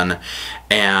reservation.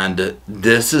 And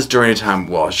this is during a time,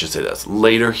 well, I should say this,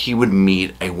 later he would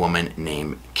meet a woman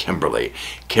named Kimberly.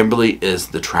 Kimberly is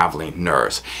the traveling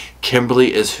nurse.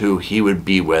 Kimberly is who he would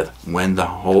be with when the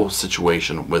whole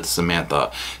situation with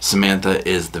Samantha. Samantha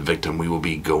is the victim we will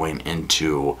be going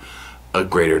into a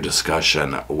greater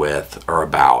discussion with or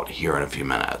about here in a few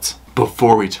minutes.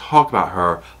 Before we talk about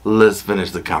her, let's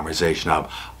finish the conversation up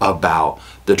about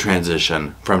the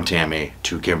transition from Tammy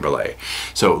to Kimberly.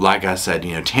 So like I said,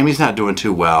 you know, Tammy's not doing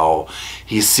too well.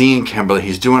 He's seeing Kimberly.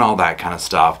 He's doing all that kind of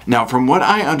stuff. Now, from what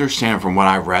I understand, from what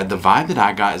I read, the vibe that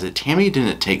I got is that Tammy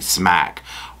didn't take smack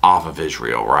off of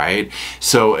Israel, right?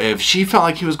 So if she felt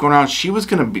like he was going around, she was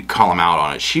going to call him out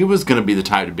on it. She was going to be the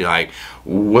type to be like,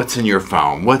 what's in your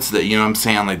phone? What's the, you know what I'm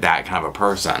saying? Like that kind of a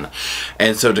person.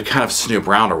 And so to kind of snoop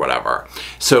around or whatever.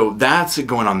 So that's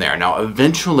going on there. Now,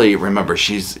 eventually, remember,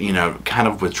 she's, you know, kind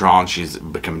of withdrawn. She's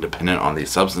become dependent on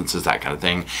these substances, that kind of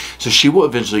thing. So she will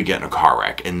eventually get in a car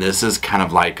wreck. And this is kind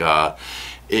of like a,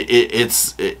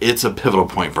 it's a pivotal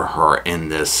point for her in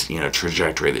this, you know,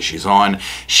 trajectory that she's on.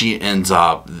 She ends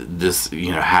up, this,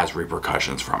 you know, has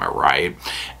repercussions from it, right?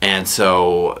 And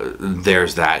so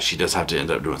there's that. She does have to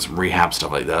end up doing some rehab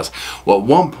stuff like this. Well, at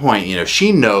one point, you know,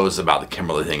 she knows about the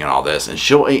Kimberly thing and all this, and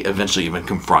she'll eventually even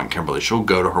confront Kimberly. She'll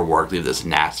go to her work, leave this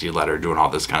nasty letter, doing all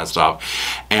this kind of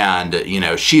stuff, and you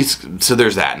know, so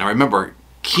there's that. Now remember,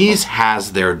 Keys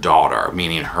has their daughter,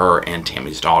 meaning her and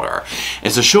Tammy's daughter.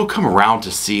 And so she'll come around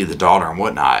to see the daughter and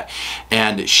whatnot.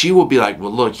 And she will be like,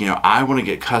 well, look, you know, I want to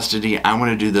get custody. I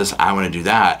want to do this. I want to do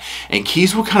that. And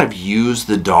Keys will kind of use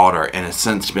the daughter in a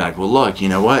sense to be like, well, look, you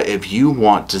know what? If you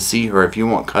want to see her, if you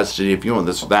want custody, if you want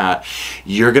this or that,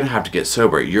 you're going to have to get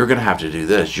sober. You're going to have to do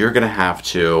this. You're going to have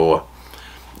to,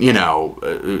 you know,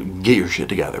 get your shit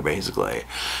together, basically.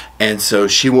 And so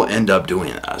she will end up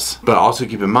doing this. But also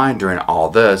keep in mind, during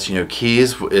all this, you know,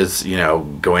 Keys is, you know,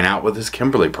 going out with this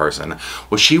Kimberly person.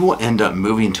 Well, she will end up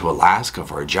moving to Alaska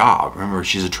for a job. Remember,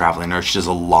 she's a traveling nurse. She does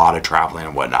a lot of traveling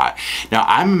and whatnot. Now,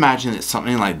 I'm imagining that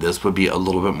something like this would be a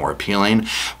little bit more appealing,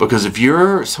 because if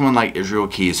you're someone like Israel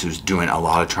Keys, who's doing a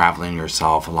lot of traveling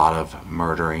yourself, a lot of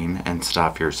murdering and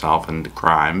stuff yourself and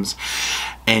crimes,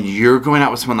 and you're going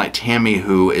out with someone like Tammy,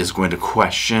 who is going to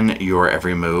question your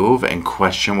every move and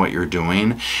question what you're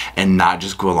doing and not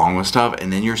just go along with stuff,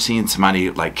 and then you're seeing somebody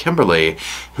like Kimberly,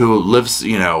 who lives,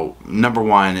 you know, number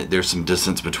one, there's some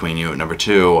distance between you, number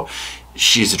two,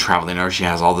 she's a traveling nurse. She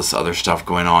has all this other stuff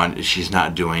going on. She's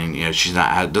not doing, you know,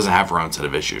 doesn't have her own set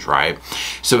of issues, right?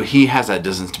 So he has that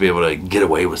distance to be able to get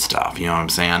away with stuff, you know what I'm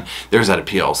saying? There's that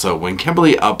appeal. So when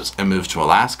Kimberly ups and moves to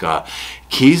Alaska,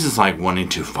 Keys is like wanting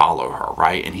to follow her,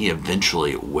 right? And he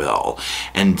eventually will.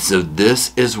 And so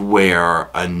this is where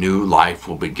a new life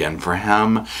will begin for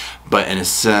him. But in a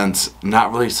sense,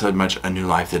 not really so much a new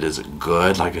life that is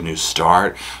good, like a new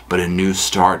start, but a new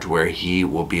start to where he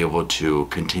will be able to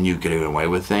continue getting away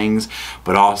with things,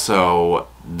 but also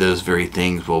those very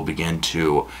things will begin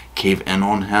to cave in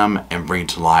on him and bring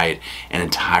to light an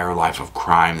entire life of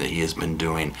crime that he has been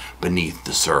doing beneath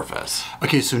the surface.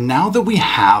 Okay, so now that we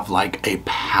have like a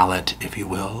palette, if you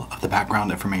will, of the background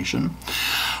information,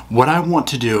 what I want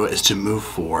to do is to move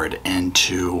forward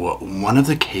into one of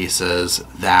the cases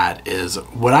that is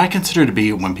what I consider to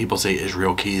be, when people say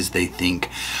Israel Keys, they think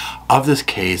of this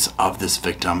case, of this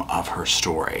victim, of her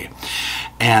story.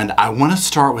 And I want to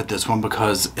start with this one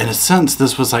because, in a sense,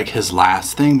 this was like his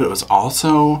last thing, but it was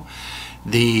also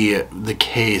the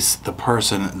case, the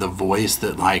person, the voice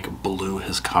that like blew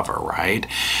his cover, right?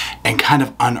 And kind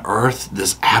of unearthed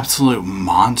this absolute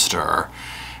monster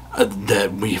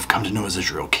that we've come to know as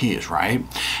Israel Keys, right?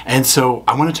 And so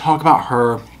I want to talk about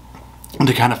her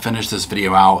to kind of finish this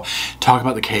video out, talk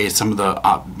about the case, some of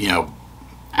the, you know,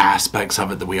 aspects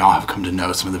of it that we all have come to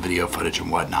know, some of the video footage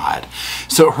and whatnot.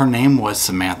 So her name was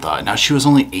Samantha. Now, she was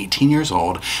only 18 years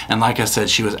old, and like I said,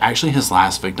 she was actually his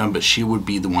last victim, but she would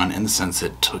be the one in the sense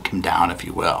that took him down, if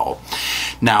you will.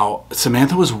 Now,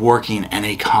 Samantha was working in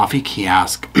a coffee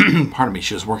kiosk. Pardon me,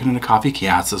 she was working in a coffee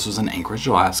kiosk. This was in Anchorage,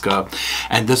 Alaska,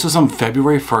 and this was on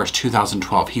February 1st,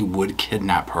 2012. He would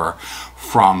kidnap her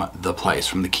from the place,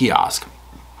 from the kiosk.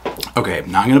 Okay,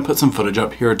 now I'm going to put some footage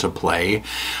up here to play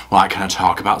while I kind of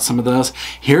talk about some of this.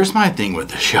 Here's my thing with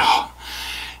this, y'all.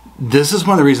 This is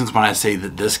one of the reasons when I say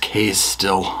that this case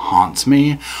still haunts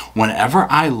me. Whenever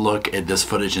I look at this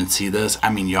footage and see this,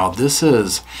 I mean, y'all, this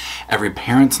is every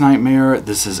parent's nightmare.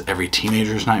 This is every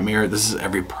teenager's nightmare. This is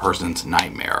every person's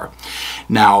nightmare.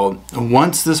 Now,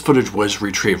 once this footage was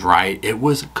retrieved, right, it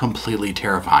was completely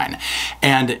terrifying.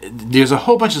 And there's a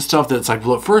whole bunch of stuff that's like,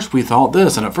 well, at first we thought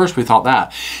this, and at first we thought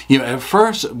that. You know, at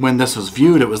first when this was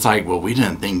viewed, it was like, well, we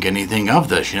didn't think anything of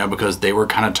this, you know, because they were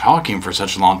kind of talking for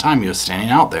such a long time. He was standing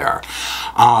out there.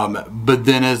 But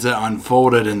then as it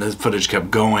unfolded and the footage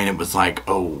kept going, it was like,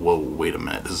 oh, whoa, wait a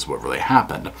minute, this is what really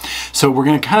happened. So we're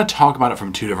going to kind of talk about it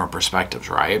from two different perspectives,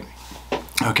 right?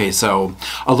 Okay, so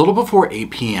a little before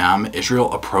 8 p.m.,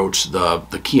 Israel approached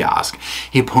the kiosk.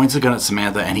 He points a gun at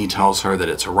Samantha and he tells her that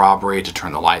it's a robbery, to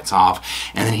turn the lights off,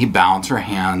 and then he bounds her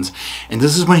hands. And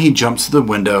this is when he jumps to the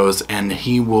windows and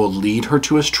he will lead her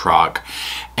to his truck,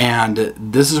 and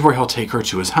this is where he'll take her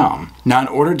to his home. Now, in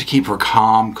order to keep her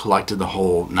calm, collected, the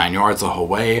whole 9 yards, the whole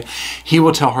way, he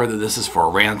will tell her that this is for a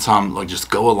ransom. Look,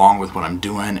 just go along with what I'm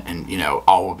doing and, you know,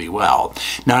 all will be well.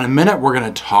 Now, in a minute, we're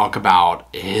going to talk about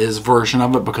his version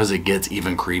of it, because it gets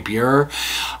even creepier,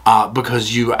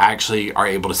 because you actually are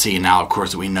able to see now, of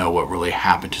course, that we know what really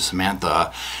happened to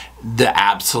Samantha. the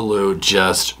absolute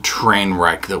just train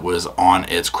wreck that was on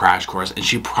its crash course, and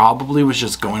she probably was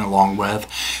just going along with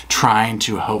trying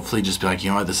to hopefully just be like, you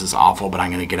know what, this is awful, but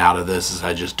I'm going to get out of this as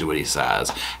I just do what he says,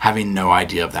 having no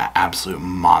idea of that absolute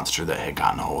monster that had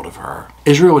gotten a hold of her.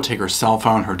 Israel would take her cell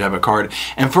phone, her debit card,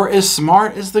 and for as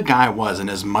smart as the guy was and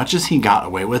as much as he got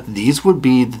away with, these would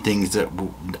be the things that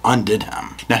undid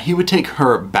him. Now, he would take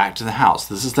her back to the house.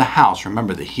 This is the house,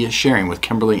 remember, that he is sharing with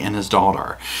Kimberly and his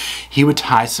daughter. He would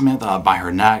tie Samantha up by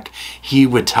her neck. He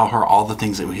would tell her all the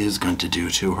things that he was going to do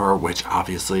to her, which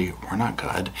obviously were not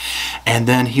good. And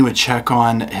then he would check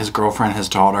on his girlfriend, his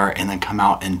daughter, and then come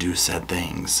out and do said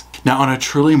things. Now, on a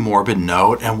truly morbid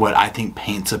note, and what I think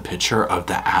paints a picture of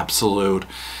the absolute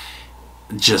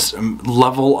just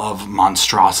level of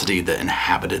monstrosity that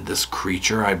inhabited this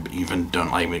creature, I even don't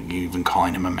like even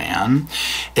calling him a man,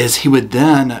 is he would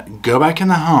then go back in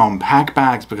the home, pack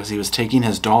bags, because he was taking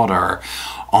his daughter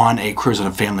on a cruise, on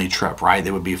a family trip, right?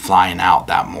 They would be flying out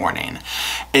that morning.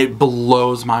 It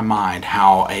blows my mind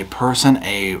how a person,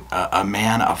 a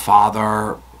man, a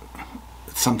father,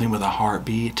 something with a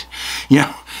heartbeat, you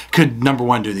know, could, number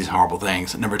one, do these horrible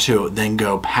things, number two, then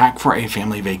go pack for a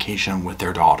family vacation with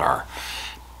their daughter.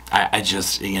 I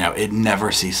just, you know, it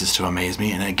never ceases to amaze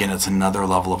me. And again, it's another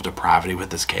level of depravity with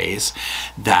this case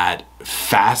that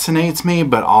fascinates me,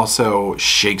 but also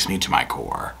shakes me to my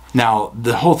core. Now,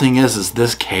 the whole thing is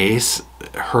this case,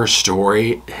 her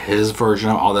story, his version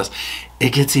of all this,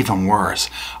 it gets even worse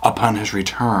upon his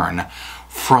return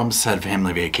from said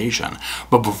family vacation.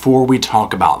 But before we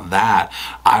talk about that,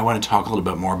 I want to talk a little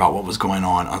bit more about what was going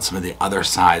on some of the other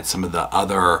sides, some of the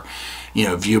other, you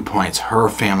know, viewpoints, her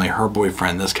family, her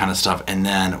boyfriend, this kind of stuff, and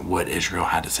then what Israel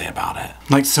had to say about it.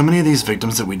 Like so many of these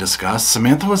victims that we discussed,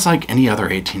 Samantha was like any other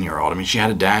 18-year-old. I mean, she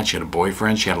had a dad, she had a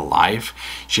boyfriend, she had a life,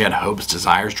 she had hopes,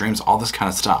 desires, dreams, all this kind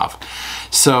of stuff.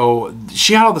 So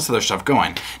she had all this other stuff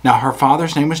going. Now, her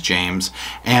father's name was James,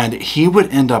 and he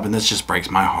would end up, and this just breaks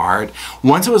my heart,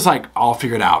 once it was like all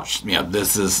figured out, you know,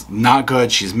 this is not good,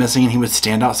 she's missing, he would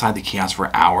stand outside the kiosk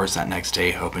for hours that next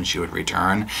day hoping she would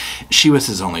return. She was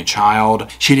his only child.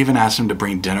 She'd even asked him to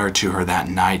bring dinner to her that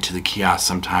night to the kiosk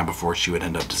sometime before she would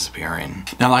end up disappearing.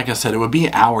 Now, like I said, it would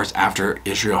be hours after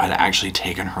Israel had actually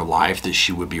taken her life that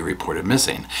she would be reported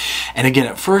missing. And again,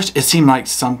 at first, it seemed like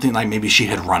something like maybe she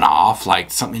had run off,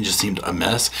 like something just seemed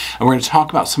amiss. And we're going to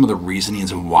talk about some of the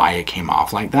reasonings and why it came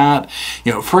off like that.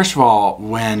 You know, first of all,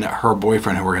 when her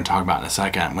boyfriend, who we're going to talk about in a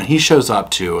second, when he shows up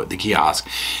to the kiosk,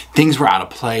 things were out of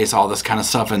place, all this kind of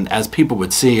stuff. And as people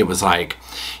would see, it was like,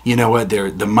 you know what,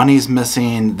 the money's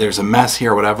missing, there's a mess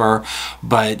here, whatever.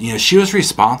 But, you know, she was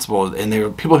responsible, and there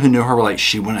were people who knew her were like,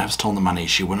 she wouldn't have stolen the money,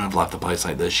 she wouldn't have left the place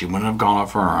like this, she wouldn't have gone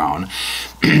off on her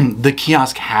own. The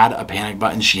kiosk had a panic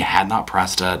button, she had not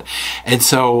pressed it. And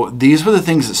so these were the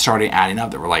things that started adding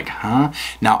up that were like, huh?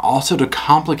 Now, also to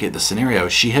complicate the scenario,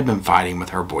 she had been fighting with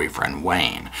her boyfriend,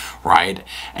 Wayne, right?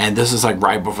 And this is like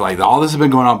right before, like all this had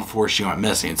been going on before she went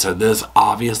missing. So this,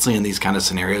 obviously, in these kind of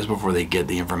scenarios, before they get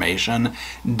the information,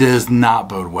 does not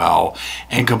bode well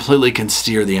and completely can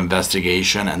steer the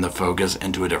investigation and the focus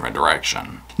into a different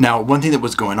direction. Now, one thing that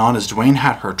was going on is Dwayne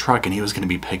had her truck and he was going to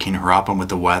be picking her up, and with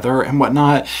the weather and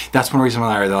whatnot, that's one reason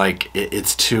why they're like,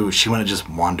 it's too, she wouldn't just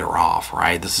wander off,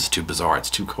 right? This is too bizarre, it's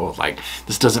too cold, like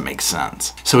this doesn't make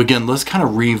sense. So again, let's kind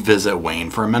of revisit Wayne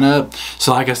for a minute.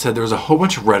 So like I said, there was a whole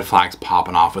bunch of red flags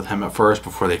popping off with him at first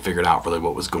before they figured out really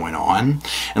what was going on,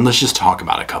 and let's just talk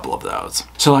about a couple of those.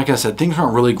 So like I said, things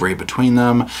weren't really great between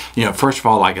them. You know, first of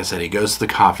all, like I said, he goes to the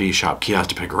coffee shop kiosk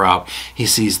to pick her up. He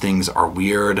sees things are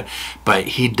weird, but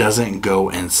he doesn't go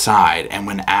inside. And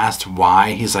when asked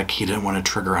why, he's like, he didn't want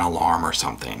to trigger an alarm or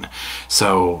something.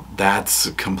 So that's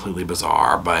completely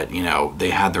bizarre, but you know, they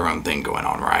had their own thing going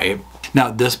on, right? Now,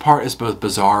 this part is both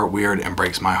bizarre, weird, and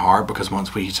breaks my heart, because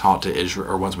once we talk to Israel,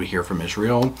 or once we hear from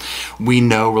Israel, we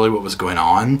know really what was going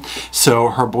on. So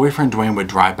her boyfriend Dwayne would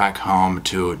drive back home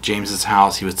to James's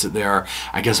house. He would sit there,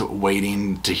 I guess,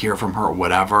 waiting to hear from her or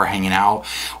whatever, hanging out.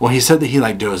 Well, he said that he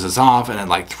like dozes off, and at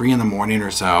like 3 in the morning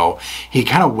or so, he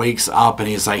kind of wakes up and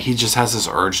he's like, he just has this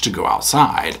urge to go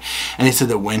outside. And he said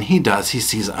that when he does, he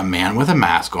sees a man with a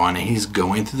mask on, and he's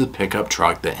going through the pickup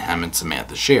truck that him and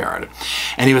Samantha shared.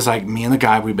 And he was like, me and the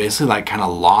guy, we basically like kind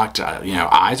of locked, you know,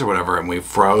 eyes or whatever, and we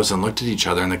froze and looked at each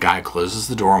other, and the guy closes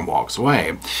the door and walks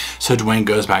away. So Dwayne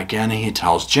goes back in and he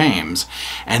tells James,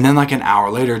 and then like an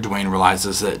hour later, Dwayne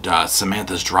realizes that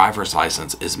Samantha's driver's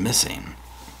license is missing.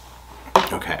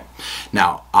 Okay,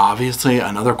 now obviously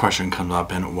another question comes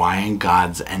up, and why in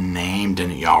God's name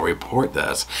didn't y'all report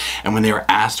this? And when they were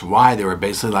asked why, they were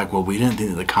basically like, well, we didn't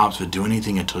think that the cops would do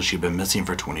anything until she'd been missing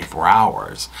for 24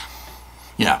 hours.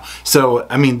 Yeah. So,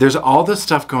 I mean, there's all this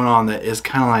stuff going on that is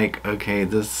kind of like, okay,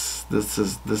 this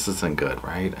isn't good,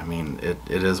 right? I mean, it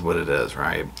is what it is,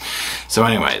 right? So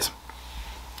anyways,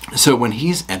 so when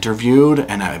he's interviewed,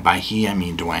 and by he I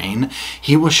mean Dwayne,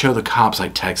 he will show the cops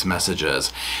like text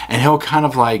messages, and he'll kind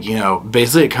of like, you know,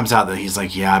 basically it comes out that he's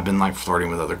like, yeah, I've been like flirting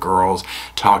with other girls,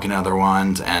 talking to other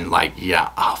ones, and like,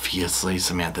 yeah, obviously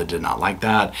Samantha did not like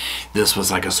that. This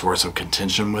was like a source of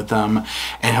contention with them.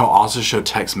 And he'll also show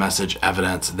text message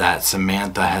evidence that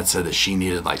Samantha had said that she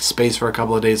needed like space for a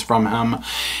couple of days from him,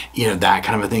 you know, that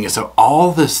kind of a thing. And so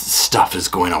all this stuff is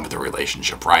going on with the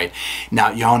relationship, right?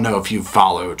 Now, y'all know, if you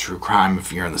follow true crime,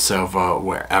 if you're in the sofa,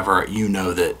 wherever, you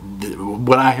know that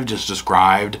what I have just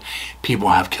described, people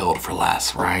have killed for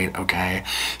less, right? Okay,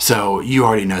 so you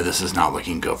already know this is not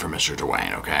looking good for Mr.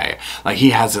 Dwayne, okay? Like,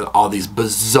 he has all these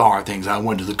bizarre things. I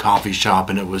went to the coffee shop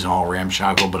and it was all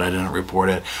ramshackle, but I didn't report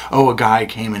it. Oh, a guy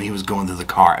came and he was going through the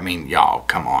car. I mean, y'all,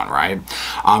 come on, right?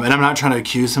 And I'm not trying to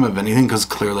accuse him of anything, because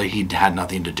clearly he had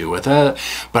nothing to do with it,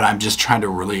 but I'm just trying to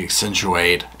really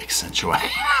accentuate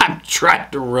I'm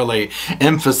trying to really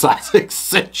emphasize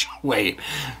accentuate.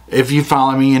 If you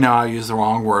follow me, you know I use the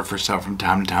wrong word for stuff from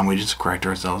time to time. We just correct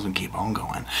ourselves and keep on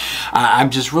going. I'm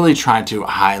just really trying to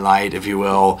highlight, if you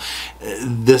will,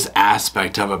 this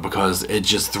aspect of it, because it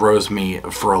just throws me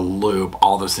for a loop,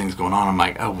 all those things going on. I'm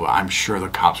like, oh, well, I'm sure the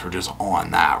cops were just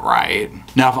on that, right?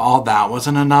 Now, if all that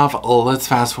wasn't enough, let's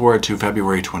fast forward to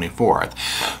February 24th.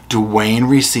 Dwayne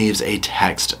receives a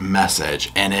text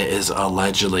message, and it is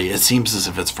allegedly, it seems as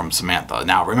if it's from Samantha.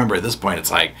 Now, remember, at this point,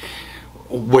 it's like,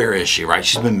 where is she, right?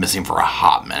 She's been missing for a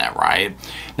hot minute, right?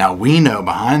 Now, we know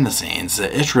behind the scenes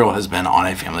that Israel has been on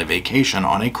a family vacation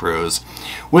on a cruise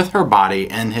with her body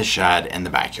in his shed in the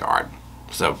backyard.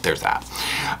 So there's that.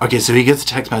 Okay, so he gets a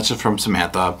text message from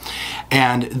Samantha,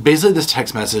 and basically this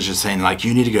text message is saying, like,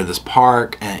 you need to go to this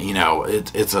park, and, you know,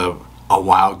 it's a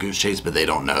wild goose chase, but they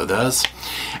don't know this.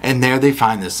 And there they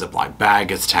find this Ziploc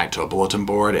bag. It's tacked to a bulletin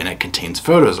board, and it contains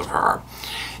photos of her.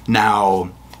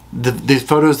 Now, these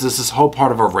photos, this is whole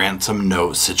part of a ransom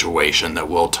note situation that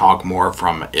we'll talk more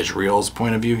from Israel's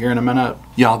point of view here in a minute.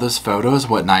 Y'all, this photo is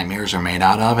what nightmares are made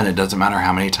out of, and it doesn't matter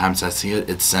how many times I see it,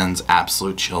 it sends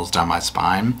absolute chills down my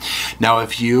spine. Now,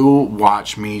 if you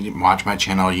watch my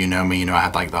channel, you know me, you know I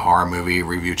have like the horror movie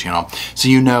review channel. So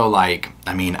you know, like,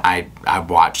 I mean, I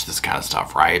watch this kind of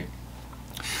stuff, right?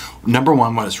 Number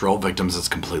one, when it's real victims, it's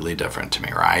completely different to me,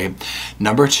 right?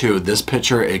 Number two, this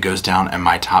picture, it goes down in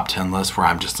my top 10 list where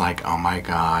I'm just like, oh my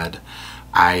God,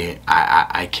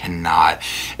 I cannot.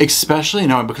 Especially, you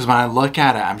know, because when I look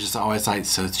at it, I'm just always like,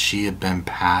 so she had been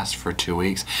passed for 2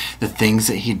 weeks. The things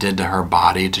that he did to her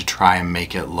body to try and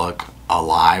make it look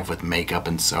alive with makeup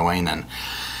and sewing, and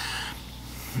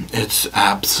it's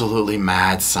absolutely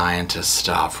mad scientist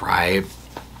stuff, right?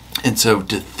 And so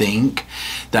to think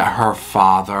that her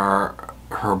father,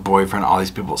 her boyfriend, all these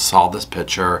people saw this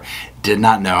picture, did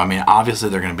not know. I mean, obviously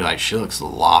they're going to be like, she looks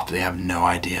lost. They have no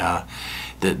idea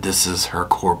that this is her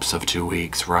corpse of 2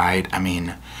 weeks, right? I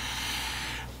mean,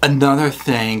 another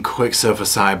thing, quick sofa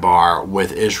sidebar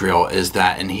with Israel is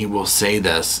that, and he will say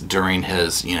this during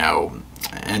his, you know,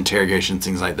 interrogations,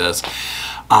 things like this,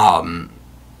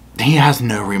 he has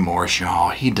no remorse, y'all.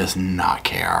 He does not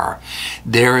care.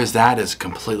 That is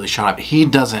completely shut up. He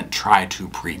doesn't try to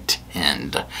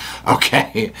pretend,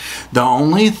 okay? The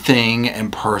only thing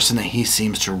and person that he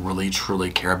seems to really,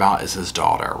 truly care about is his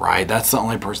daughter, right? That's the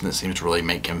only person that seems to really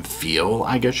make him feel,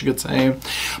 I guess you could say.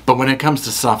 But when it comes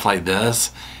to stuff like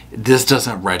this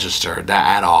doesn't register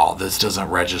that at all. This doesn't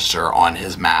register on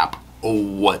his map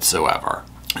whatsoever.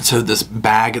 So this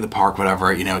bag at the park,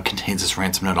 whatever, you know, it contains this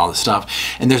ransom note, all this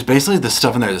stuff. And there's basically this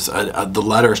stuff in there. The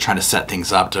letter is trying to set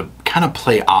things up to kind of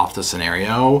play off the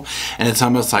scenario. And it's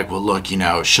almost like, well, look, you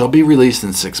know, she'll be released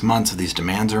in 6 months if these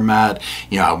demands are met.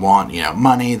 You know, I want, you know,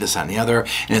 money, this, that, and the other.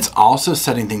 And it's also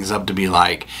setting things up to be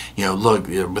like, you know, look,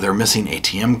 they're missing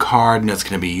ATM card, and it's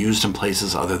going to be used in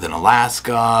places other than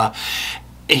Alaska.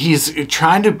 He's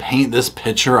trying to paint this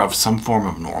picture of some form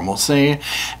of normalcy,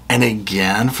 and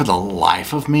again, for the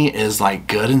life of me, is like,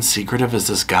 good and secretive as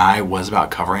this guy was about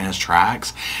covering his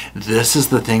tracks, this is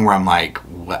the thing where I'm like,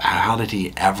 how did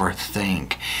he ever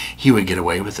think he would get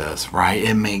away with this, right?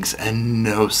 It makes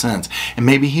no sense. And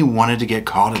maybe he wanted to get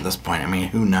caught at this point. I mean,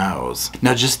 who knows?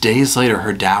 Now, just days later,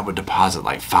 her dad would deposit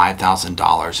like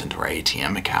 $5,000 into her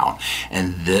ATM account,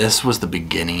 and this was the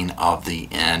beginning of the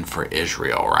end for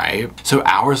Israel, right? So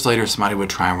hours later, somebody would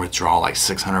try and withdraw like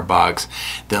 $600,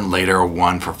 then later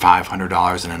one for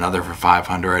 $500 and another for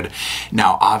 $500.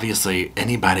 Now, obviously,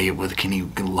 anybody with any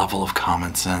level of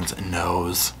common sense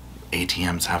knows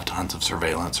ATMs have tons of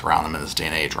surveillance around them in this day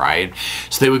and age, right?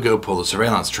 So they would go pull the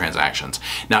surveillance transactions.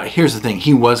 Now, here's the thing.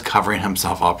 He was covering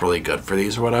himself up really good for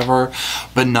these or whatever,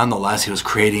 but nonetheless, he was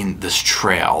creating this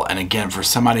trail. And again, for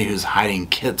somebody who's hiding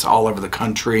kits all over the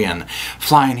country and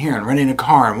flying here and renting a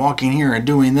car and walking here and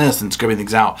doing this and scoping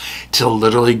things out, to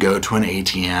literally go to an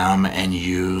ATM and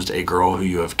used a girl who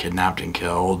you have kidnapped and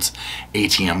killed's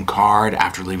ATM card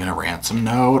after leaving a ransom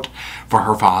note for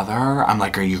her father. I'm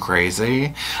like, are you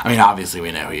crazy? I mean, obviously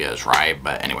we know he is, right?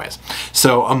 But anyways,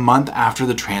 so a month after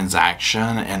the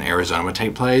transaction in Arizona would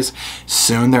take place,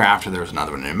 soon thereafter there was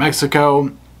another one in New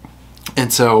Mexico.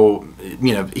 And so,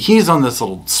 you know, he's on this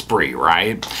little spree,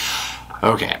 right?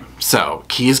 Okay, so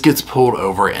Keys gets pulled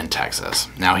over in Texas.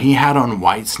 Now, he had on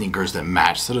white sneakers that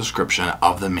matched the description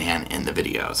of the man in the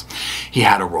videos. He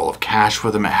had a roll of cash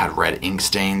with him. It had red ink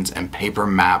stains and paper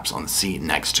maps on the seat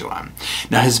next to him.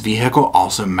 Now, his vehicle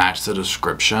also matched the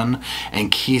description,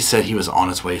 and Keys said he was on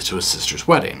his way to his sister's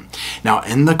wedding. Now,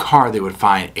 in the car, they would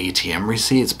find ATM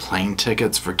receipts, plane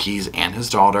tickets for Keys and his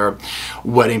daughter,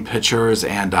 wedding pictures,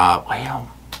 and,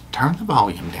 well, turn the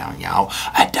volume down, y'all.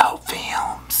 Adult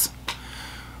films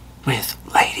with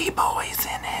lady boys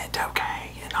in it,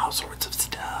 okay, and all sorts of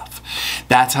stuff.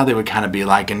 That's how they would kind of be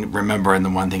like. And remember, in the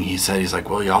one thing he said, he's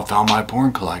like, well, y'all found my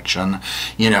porn collection.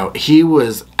 You know, he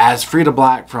was, as Frida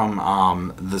Black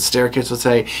from The Staircase would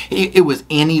say, it was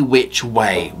any which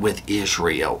way with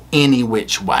Israel. Any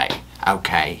which way.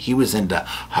 Okay, he was into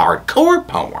hardcore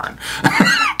porn.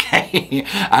 Okay,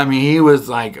 I mean, he was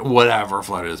like, whatever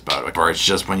floated his boat. Or it's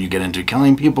just when you get into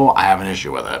killing people, I have an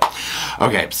issue with it.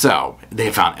 Okay, so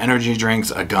they found energy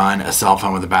drinks, a gun, a cell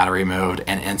phone with the battery moved,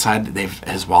 and inside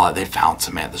his wallet, they found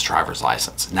Samantha's driver's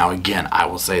license. Now, again, I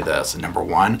will say this. Number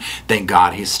one, thank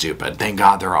God he's stupid. Thank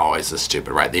God they're always this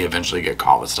stupid, right? They eventually get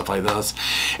caught with stuff like this.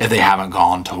 If they haven't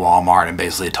gone to Walmart and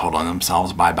basically told on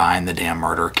themselves by buying the damn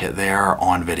murder kit there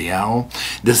on video,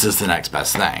 this is the next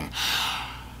best thing.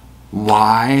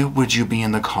 Why would you be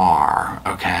in the car,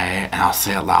 okay? And I'll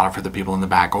say it louder for the people in the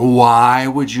back. Why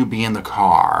would you be in the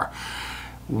car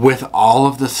with all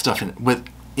of this stuff, with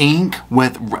ink,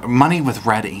 with money with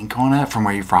red ink on it from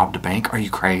where you've robbed a bank? Are you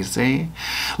crazy?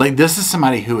 Like, this is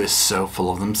somebody who is so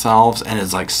full of themselves and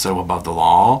is like so above the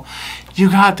law. You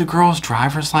got the girl's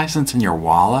driver's license in your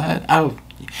wallet? Oh,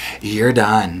 you're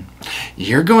done.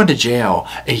 You're going to jail.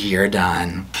 You're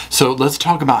done. So let's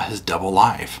talk about his double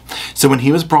life. So when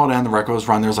he was brought in, the record was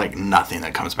run, there's like nothing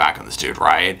that comes back on this dude,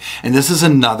 right? And this is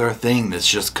another thing that's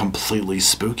just completely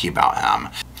spooky about him.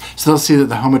 So they'll see that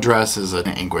the home address is in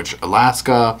Anchorage,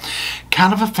 Alaska.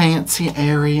 Kind of a fancy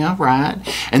area, right?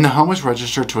 And the home was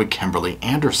registered to a Kimberly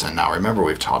Anderson. Now, remember,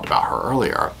 we've talked about her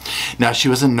earlier. Now, she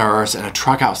was a nurse, and a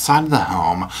truck outside of the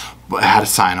home had a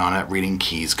sign on it reading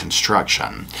Keys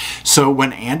Construction. So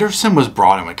when Anderson was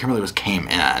brought in, when Kimberly came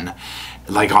in,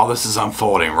 like all this is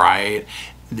unfolding, right?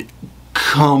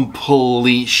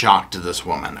 Complete shock to this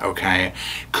woman, okay?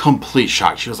 Complete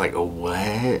shock. She was like,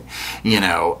 what? You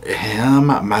know, him?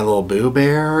 My little Boo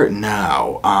Bear?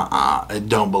 No, I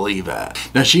don't believe it.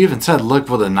 Now, she even said, look,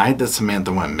 well, the night that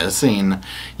Samantha went missing,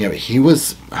 you know, he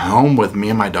was home with me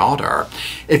and my daughter.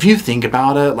 If you think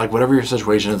about it, like whatever your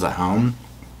situation is at home,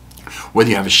 whether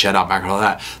you have a shed out back or all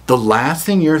that, the last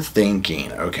thing you're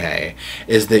thinking, okay,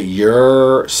 is that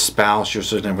your spouse, your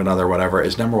significant other, whatever,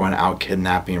 is number one, out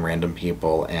kidnapping random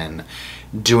people and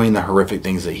doing the horrific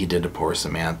things that he did to poor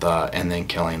Samantha and then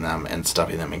killing them and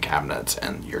stuffing them in cabinets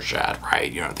in your shed,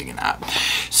 right? You're not thinking that.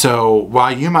 So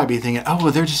while you might be thinking, oh,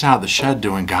 well, they're just out of the shed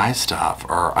doing guy stuff,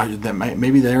 or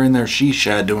maybe they're in their she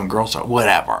shed doing girl stuff,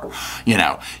 whatever, you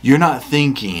know, you're not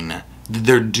thinking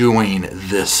they're doing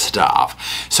this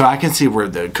stuff. So I can see where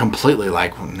they're completely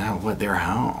like, well, no, what, they're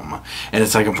home. And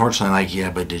it's like, unfortunately, like,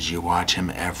 yeah, but did you watch him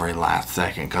every last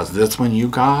second? Because this one you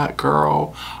got,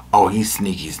 girl, oh, he's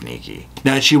sneaky, sneaky.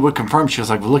 Now, she would confirm, she was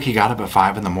like, well, look, he got up at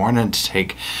 5 in the morning to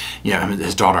take, you know,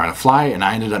 his daughter on a flight, and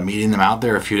I ended up meeting them out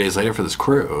there a few days later for this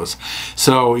cruise.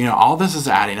 So, you know, all this is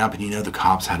adding up, and you know the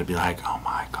cops had to be like, oh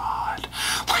my God,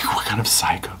 like, what kind of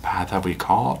psychopath have we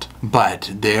caught? But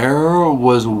there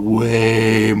was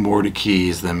way more to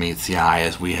Keys than meets the eye,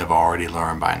 as we have already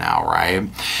learned by now, right?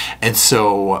 And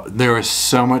so there is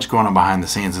so much going on behind the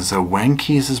scenes. And so when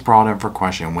Keys is brought in for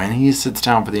questioning, when he sits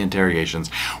down for the interrogations,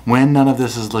 when none of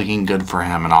this is looking good for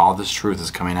him and all this truth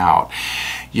is coming out,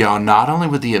 you know, not only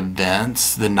would the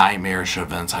events, the nightmarish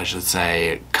events, I should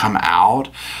say, come out,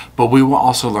 but we will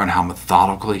also learn how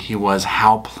methodical he was,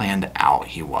 how planned out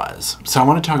he was. So I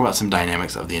want to talk about some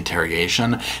dynamics of the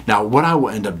interrogation. Now, what I will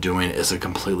end up doing is a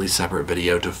completely separate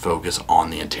video to focus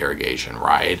on the interrogation,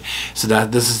 right? So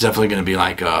that this is definitely going to be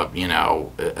like a, you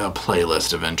know, a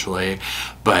playlist eventually.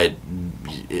 But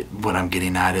what I'm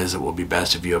getting at is it will be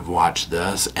best if you have watched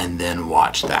this and then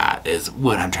watch that, is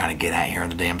what I'm trying to get at here on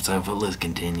the damn sofa. Let's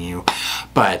continue.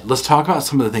 But let's talk about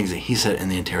some of the things that he said in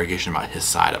the interrogation about his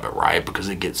side of it, right? Because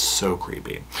it gets so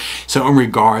creepy. So in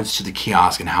regards to the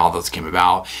kiosk and how this came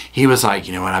about, he was like,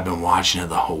 you know what, I've been watching it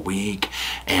the whole week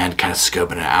and kind of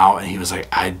scoping it out, and he was like,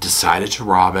 I decided to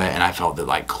rob it, and I felt that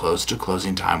like close to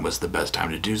closing time was the best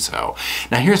time to do so.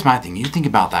 Now here's my thing, you think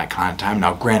about that kind of time.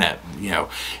 Now granted, you know,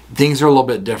 things are a little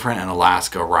bit different in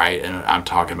Alaska, right? And I'm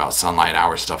talking about sunlight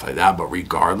hours, stuff like that, but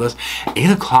regardless,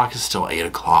 8 o'clock is still 8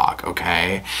 o'clock,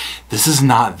 okay? This is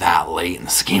not that late in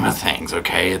the scheme of things,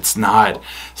 okay? It's not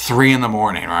 3 in the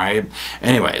morning, right?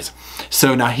 Anyways,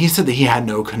 so now he said that he had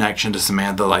no connection to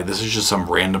Samantha, like this is just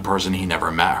some random person, he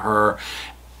never met her.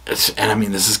 And I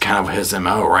mean, this is kind of his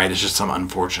MO, right? It's just some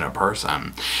unfortunate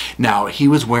person. Now, he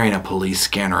was wearing a police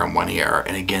scanner in one ear.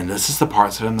 And again, this is the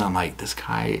parts of him that I'm like, this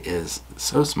guy is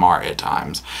so smart at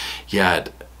times,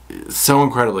 yet so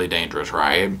incredibly dangerous,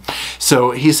 right?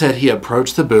 So he said he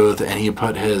approached the booth and he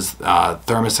put his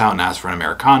thermos out and asked for an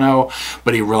Americano,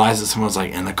 but he realized that someone was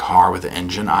like in the car with the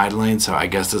engine idling. So I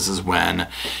guess this is when,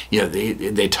 you know,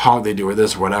 they talk, they do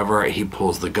this or whatever. He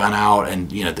pulls the gun out,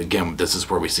 and you know, again, this is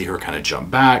where we see her kind of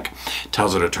jump back,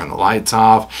 tells her to turn the lights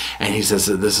off, and he says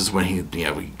that this is when he, you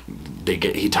know,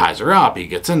 he ties her up, he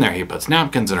gets in there, he puts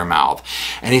napkins in her mouth.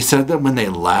 And he said that when they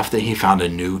left that he found a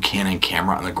new Canon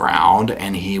camera on the ground,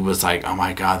 and he was like, oh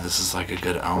my god, this is like a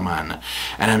good omen.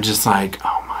 And I'm just like,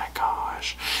 oh my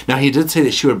gosh. Now he did say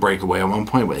that she would break away at one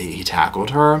point, but he tackled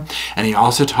her. And he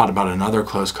also talked about another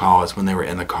close call is when they were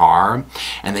in the car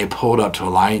and they pulled up to a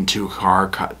light, and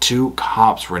two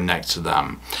cops were next to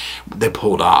them. They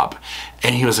pulled up.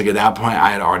 And he was like, at that point,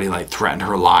 I had already like threatened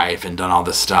her life and done all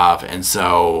this stuff. And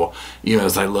so, you know,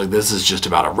 it's like, look, this is just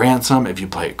about a ransom. If you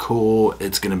play it cool,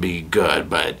 it's going to be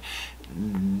good, but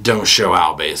don't show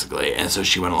out, basically. And so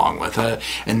she went along with it.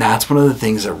 And that's one of the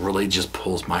things that really just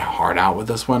pulls my heart out with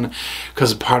this one.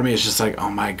 Because part of me is just like, oh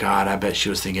my god, I bet she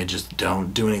was thinking, just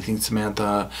don't do anything,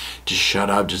 Samantha. Just shut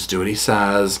up. Just do what he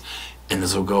says, and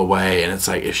this will go away. And it's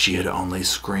like, if she had only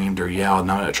screamed or yelled,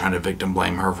 now I'm not trying to victim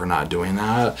blame her for not doing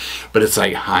that, but it's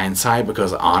like hindsight,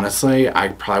 because honestly, I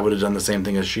probably would have done the same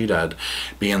thing as she did,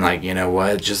 being like, you know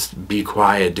what, just be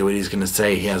quiet, do what he's gonna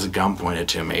say, he has a gun pointed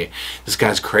to me, this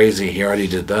guy's crazy, he already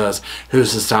did this,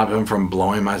 who's to stop him from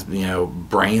blowing my, you know,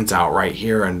 brains out right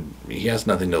here, and he has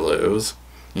nothing to lose.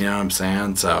 You know what I'm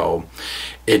saying? So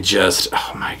it just,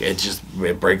 oh my,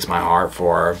 it breaks my heart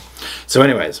for her. So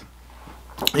anyways,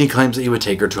 he claims that he would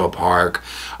take her to a park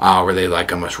where they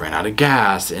like almost ran out of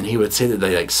gas, and he would say that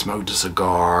they like smoked a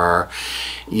cigar,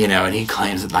 you know, and he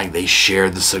claims that like they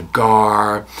shared the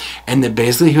cigar, and that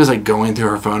basically he was like going through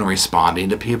her phone and responding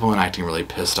to people and acting really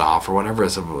pissed off or whatever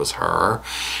as if it was her,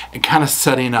 and kind of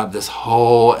setting up this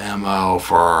whole MO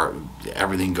for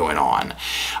everything going on.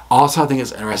 Also, I think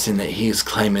it's interesting that he's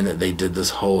claiming that they did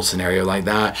this whole scenario like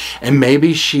that, and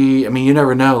maybe she, I mean, you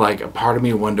never know, like a part of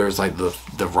me wonders, like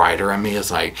the writer in me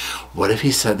is like, what if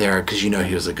he said there, because you know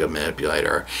he was a good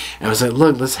manipulator, and I was like,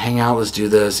 look, let's hang out, let's do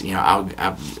this, you know,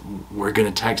 we're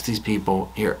gonna text these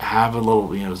people here, have a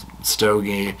little, you know,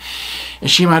 stogie, and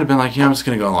she might have been like, yeah, I'm just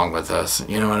gonna go along with this,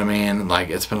 you know what I mean, like,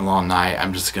 it's been a long night,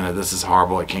 I'm just gonna, this is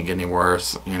horrible, it can't get any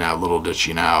worse, you know, little did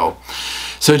she know.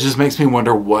 So it just makes me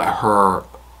wonder what her,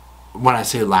 when I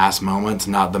say last moments,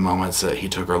 not the moments that he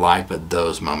took her life, but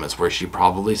those moments where she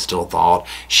probably still thought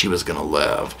she was going to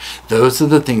live. Those are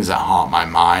the things that haunt my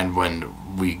mind when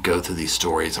we go through these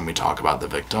stories and we talk about the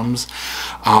victims,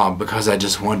 because I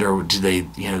just wonder, did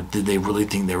they really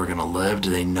think they were going to live? Do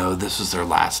they know this was their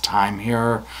last time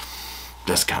here?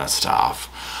 This kind of stuff.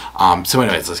 So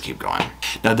anyways, let's keep going.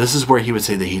 Now this is where he would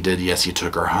say that he did, yes, he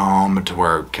took her home to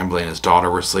where Kimberly and his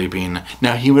daughter were sleeping.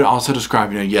 Now he would also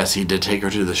describe, you know, yes, he did take her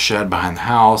to the shed behind the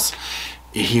house.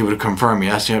 He would confirm,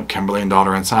 yes, yep, Kimberly and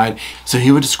daughter inside. So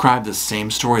he would describe the same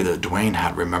story that Dwayne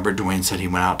had. Remember, Dwayne said he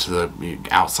went out to the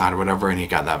outside or whatever, and he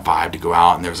got that vibe to go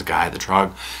out, and there was a guy at the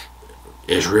truck.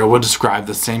 Israel would describe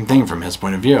the same thing from his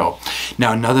point of view.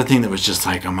 Now, another thing that was just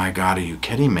like, oh my God, are you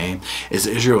kidding me? Is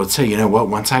Israel would say, you know what,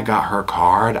 once I got her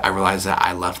card, I realized that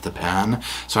I left the pen.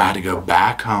 So I had to go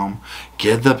back home,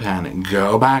 get the pen,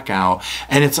 go back out.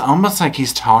 And it's almost like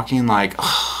he's talking like,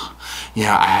 ugh,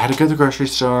 yeah, I had to go to the grocery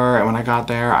store, and when I got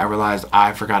there, I realized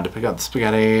I forgot to pick up the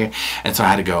spaghetti, and so I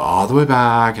had to go all the way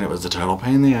back, and it was a total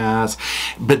pain in the ass.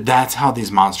 But that's how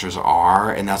these monsters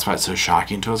are, and that's why it's so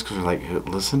shocking to us, because we're like,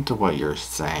 listen to what you're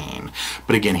saying.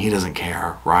 But again, he doesn't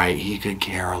care, right? He could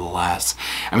care less.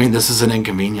 I mean, this is an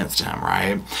inconvenience to him,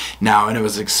 right? Now, and it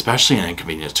was especially an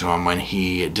inconvenience to him when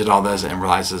he did all this and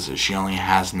realizes that she only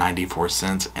has 94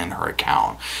 cents in her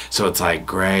account. So it's like,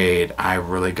 great, I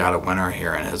really got a winner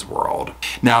here in his world.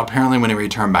 Now, apparently when he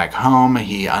returned back home,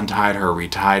 he untied her,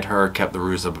 retied her, kept the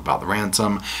ruse up about the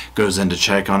ransom, goes in to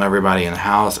check on everybody in the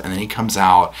house, and then he comes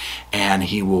out and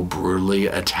he will brutally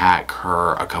attack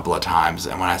her a couple of times.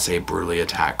 And when I say brutally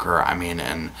attack her, I mean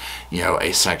in, you know,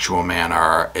 a sexual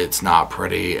manner. It's not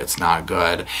pretty, it's not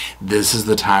good. This is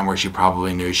the time where she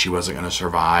probably knew she wasn't going to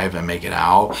survive and make it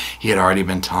out. He had already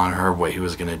been telling her what he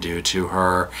was going to do to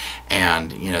her,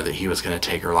 and, you know, that he was going to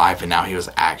take her life, and now he was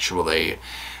actually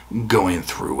going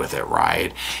through with it,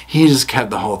 right? He just kept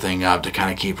the whole thing up to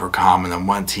kind of keep her calm, and then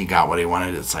once he got what he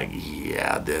wanted, it's like,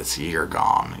 yeah, you're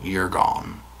gone, you're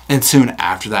gone. And soon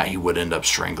after that, he would end up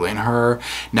strangling her.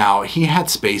 Now, he had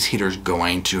space heaters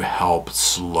going to help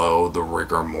slow the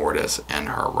rigor mortis in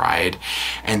her, right?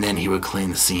 And then he would clean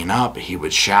the scene up, he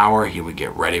would shower, he would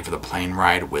get ready for the plane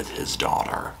ride with his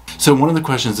daughter. So one of the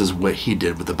questions is what he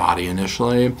did with the body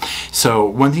initially. So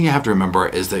one thing you have to remember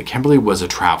is that Kimberly was a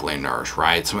traveling nurse,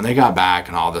 right? So when they got back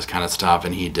and all this kind of stuff,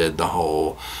 and he did the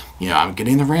whole, you know, I'm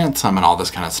getting the ransom and all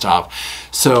this kind of stuff.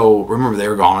 So remember, they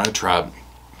were going on a trip.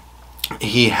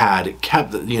 He had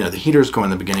kept, you know, the heaters going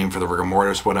in the beginning for the rigor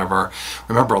mortis, whatever.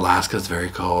 Remember, Alaska's very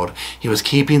cold. He was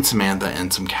keeping Samantha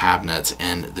in some cabinets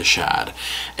in the shed.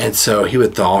 And so he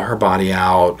would thaw her body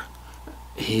out.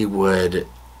 He would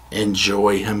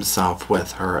enjoy himself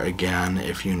with her again,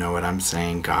 if you know what I'm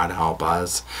saying. God help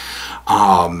us.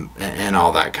 And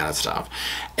all that kind of stuff.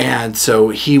 And so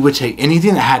he would take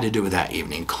anything that had to do with that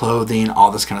evening, clothing,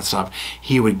 all this kind of stuff,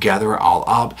 he would gather it all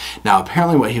up. Now,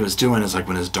 apparently what he was doing is, like,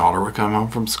 when his daughter would come home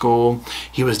from school,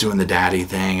 he was doing the daddy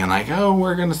thing and like, oh,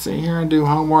 we're going to sit here and do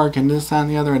homework and this, that, and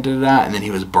the other, and da-da-da. And then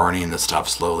he was burning the stuff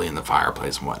slowly in the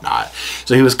fireplace and whatnot.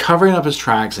 So he was covering up his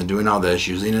tracks and doing all this,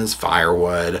 using his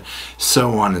firewood,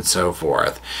 so on and so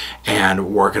forth,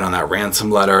 and working on that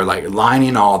ransom letter, like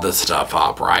lining all this stuff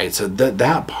up, right? So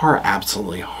that part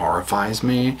absolutely horrifies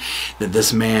me, that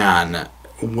this man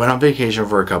went on vacation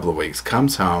for a couple of weeks,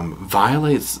 comes home,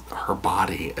 violates her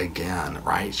body again,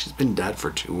 right? She's been dead for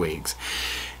 2 weeks.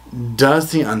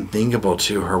 Does the unthinkable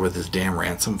to her with his damn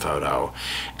ransom photo,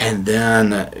 and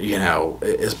then, you know,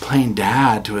 is playing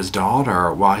dad to his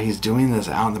daughter while he's doing this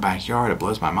out in the backyard. It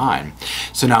blows my mind.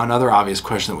 So now another obvious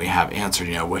question that we have answered,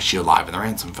 you know, was she alive in the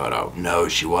ransom photo? No,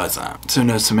 she wasn't. So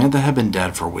no, Samantha had been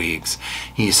dead for weeks.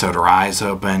 He sewed her eyes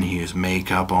open, he used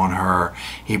makeup on her,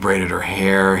 he braided her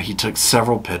hair, he took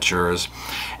several pictures,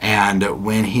 and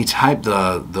when he typed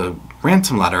the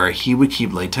ransom letter, he would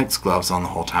keep latex gloves on the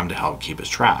whole time to help keep his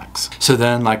tracks. So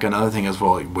then, like, another thing is,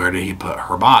 well, where did he put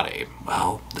her body?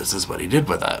 Well, this is what he did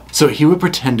with it. So he would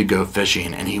pretend to go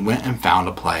fishing, and he went and found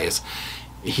a place.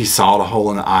 He sawed a hole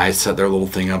in the ice, set their little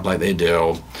thing up like they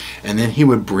do, and then he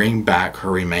would bring back her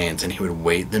remains and he would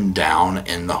weight them down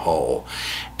in the hole.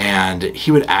 And he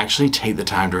would actually take the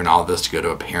time during all of this to go to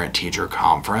a parent-teacher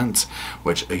conference,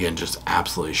 which again just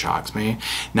absolutely shocks me.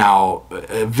 Now,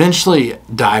 eventually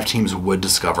dive teams would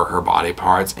discover her body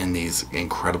parts in these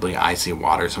incredibly icy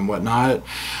waters and whatnot.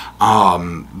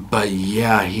 But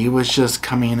yeah, he was just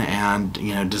coming and,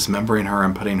 you know, dismembering her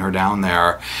and putting her down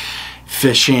there,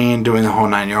 fishing, doing the whole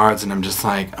 9 yards, and I'm just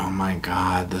like, oh my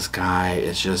God, this guy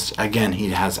is just, again, he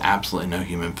has absolutely no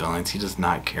human feelings. He does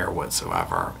not care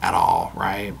whatsoever at all,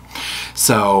 right?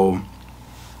 So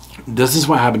this is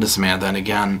what happened to Samantha, and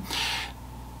again,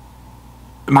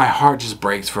 my heart just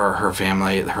breaks for her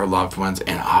family, her loved ones,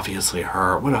 and obviously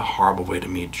her. What a horrible way to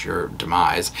meet your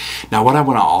demise. Now, what I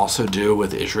want to also do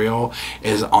with Israel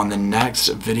is, on the next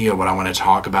video, what I want to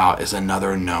talk about is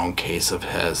another known case of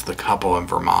his, the couple in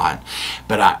Vermont.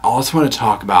 But I also want to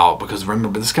talk about, because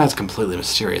remember, this guy's completely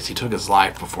mysterious. He took his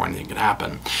life before anything could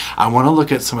happen. I want to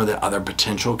look at some of the other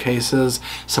potential cases,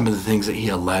 some of the things that he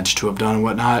alleged to have done and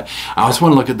whatnot. I also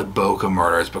want to look at the Boca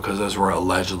murders, because those were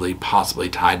allegedly possibly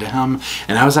tied to him.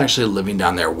 And I was actually living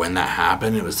down there when that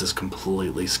happened. It was this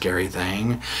completely scary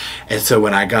thing. And so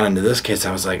when I got into this case,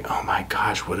 I was like, oh my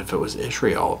gosh, what if it was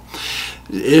Israel?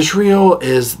 Israel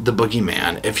is the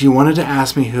boogeyman. If you wanted to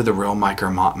ask me who the real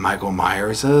Michael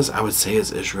Myers is, I would say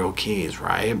it's Israel Keys,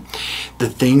 right? The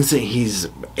things that he's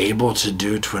able to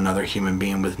do to another human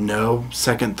being with no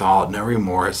second thought, no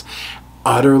remorse,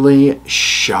 utterly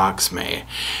shocks me.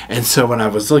 And so when I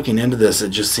was looking into this, it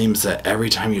just seems that every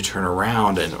time you turn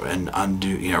around and undo,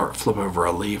 you know, or flip over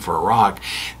a leaf or a rock,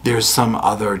 there's some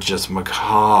other just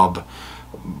macabre,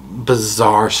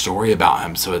 bizarre story about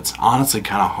him. So it's honestly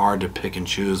kind of hard to pick and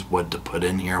choose what to put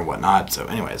in here and whatnot. So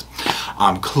anyways,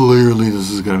 clearly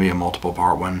this is going to be a multiple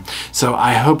part one. So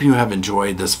I hope you have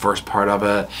enjoyed this first part of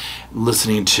it,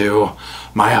 listening to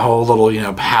my whole little, you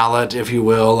know, palette, if you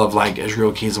will, of like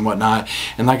Israel keys and whatnot.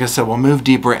 And like I said, we'll move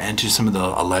deeper into some of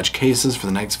the alleged cases for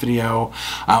the next video.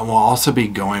 We'll also be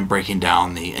breaking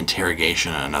down the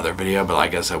interrogation in another video, but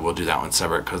like I said, we'll do that one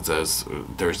separate because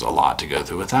there's a lot to go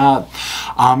through with that.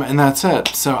 And that's it.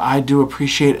 So I do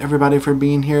appreciate everybody for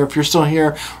being here. If you're still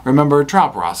here, remember,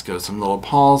 drop Roscoe some little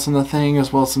paws in the thing,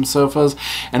 as well as some sofas,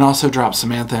 and also drop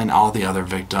Samantha and all the other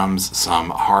victims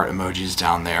some heart emojis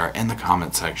down there in the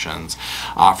comment sections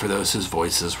for those whose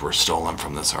voices were stolen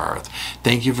from this earth.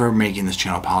 Thank you for making this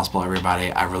channel possible,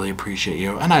 everybody. I really appreciate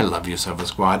you, and I love you, Sofa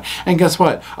Squad. And guess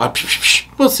what?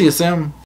 We'll see you soon.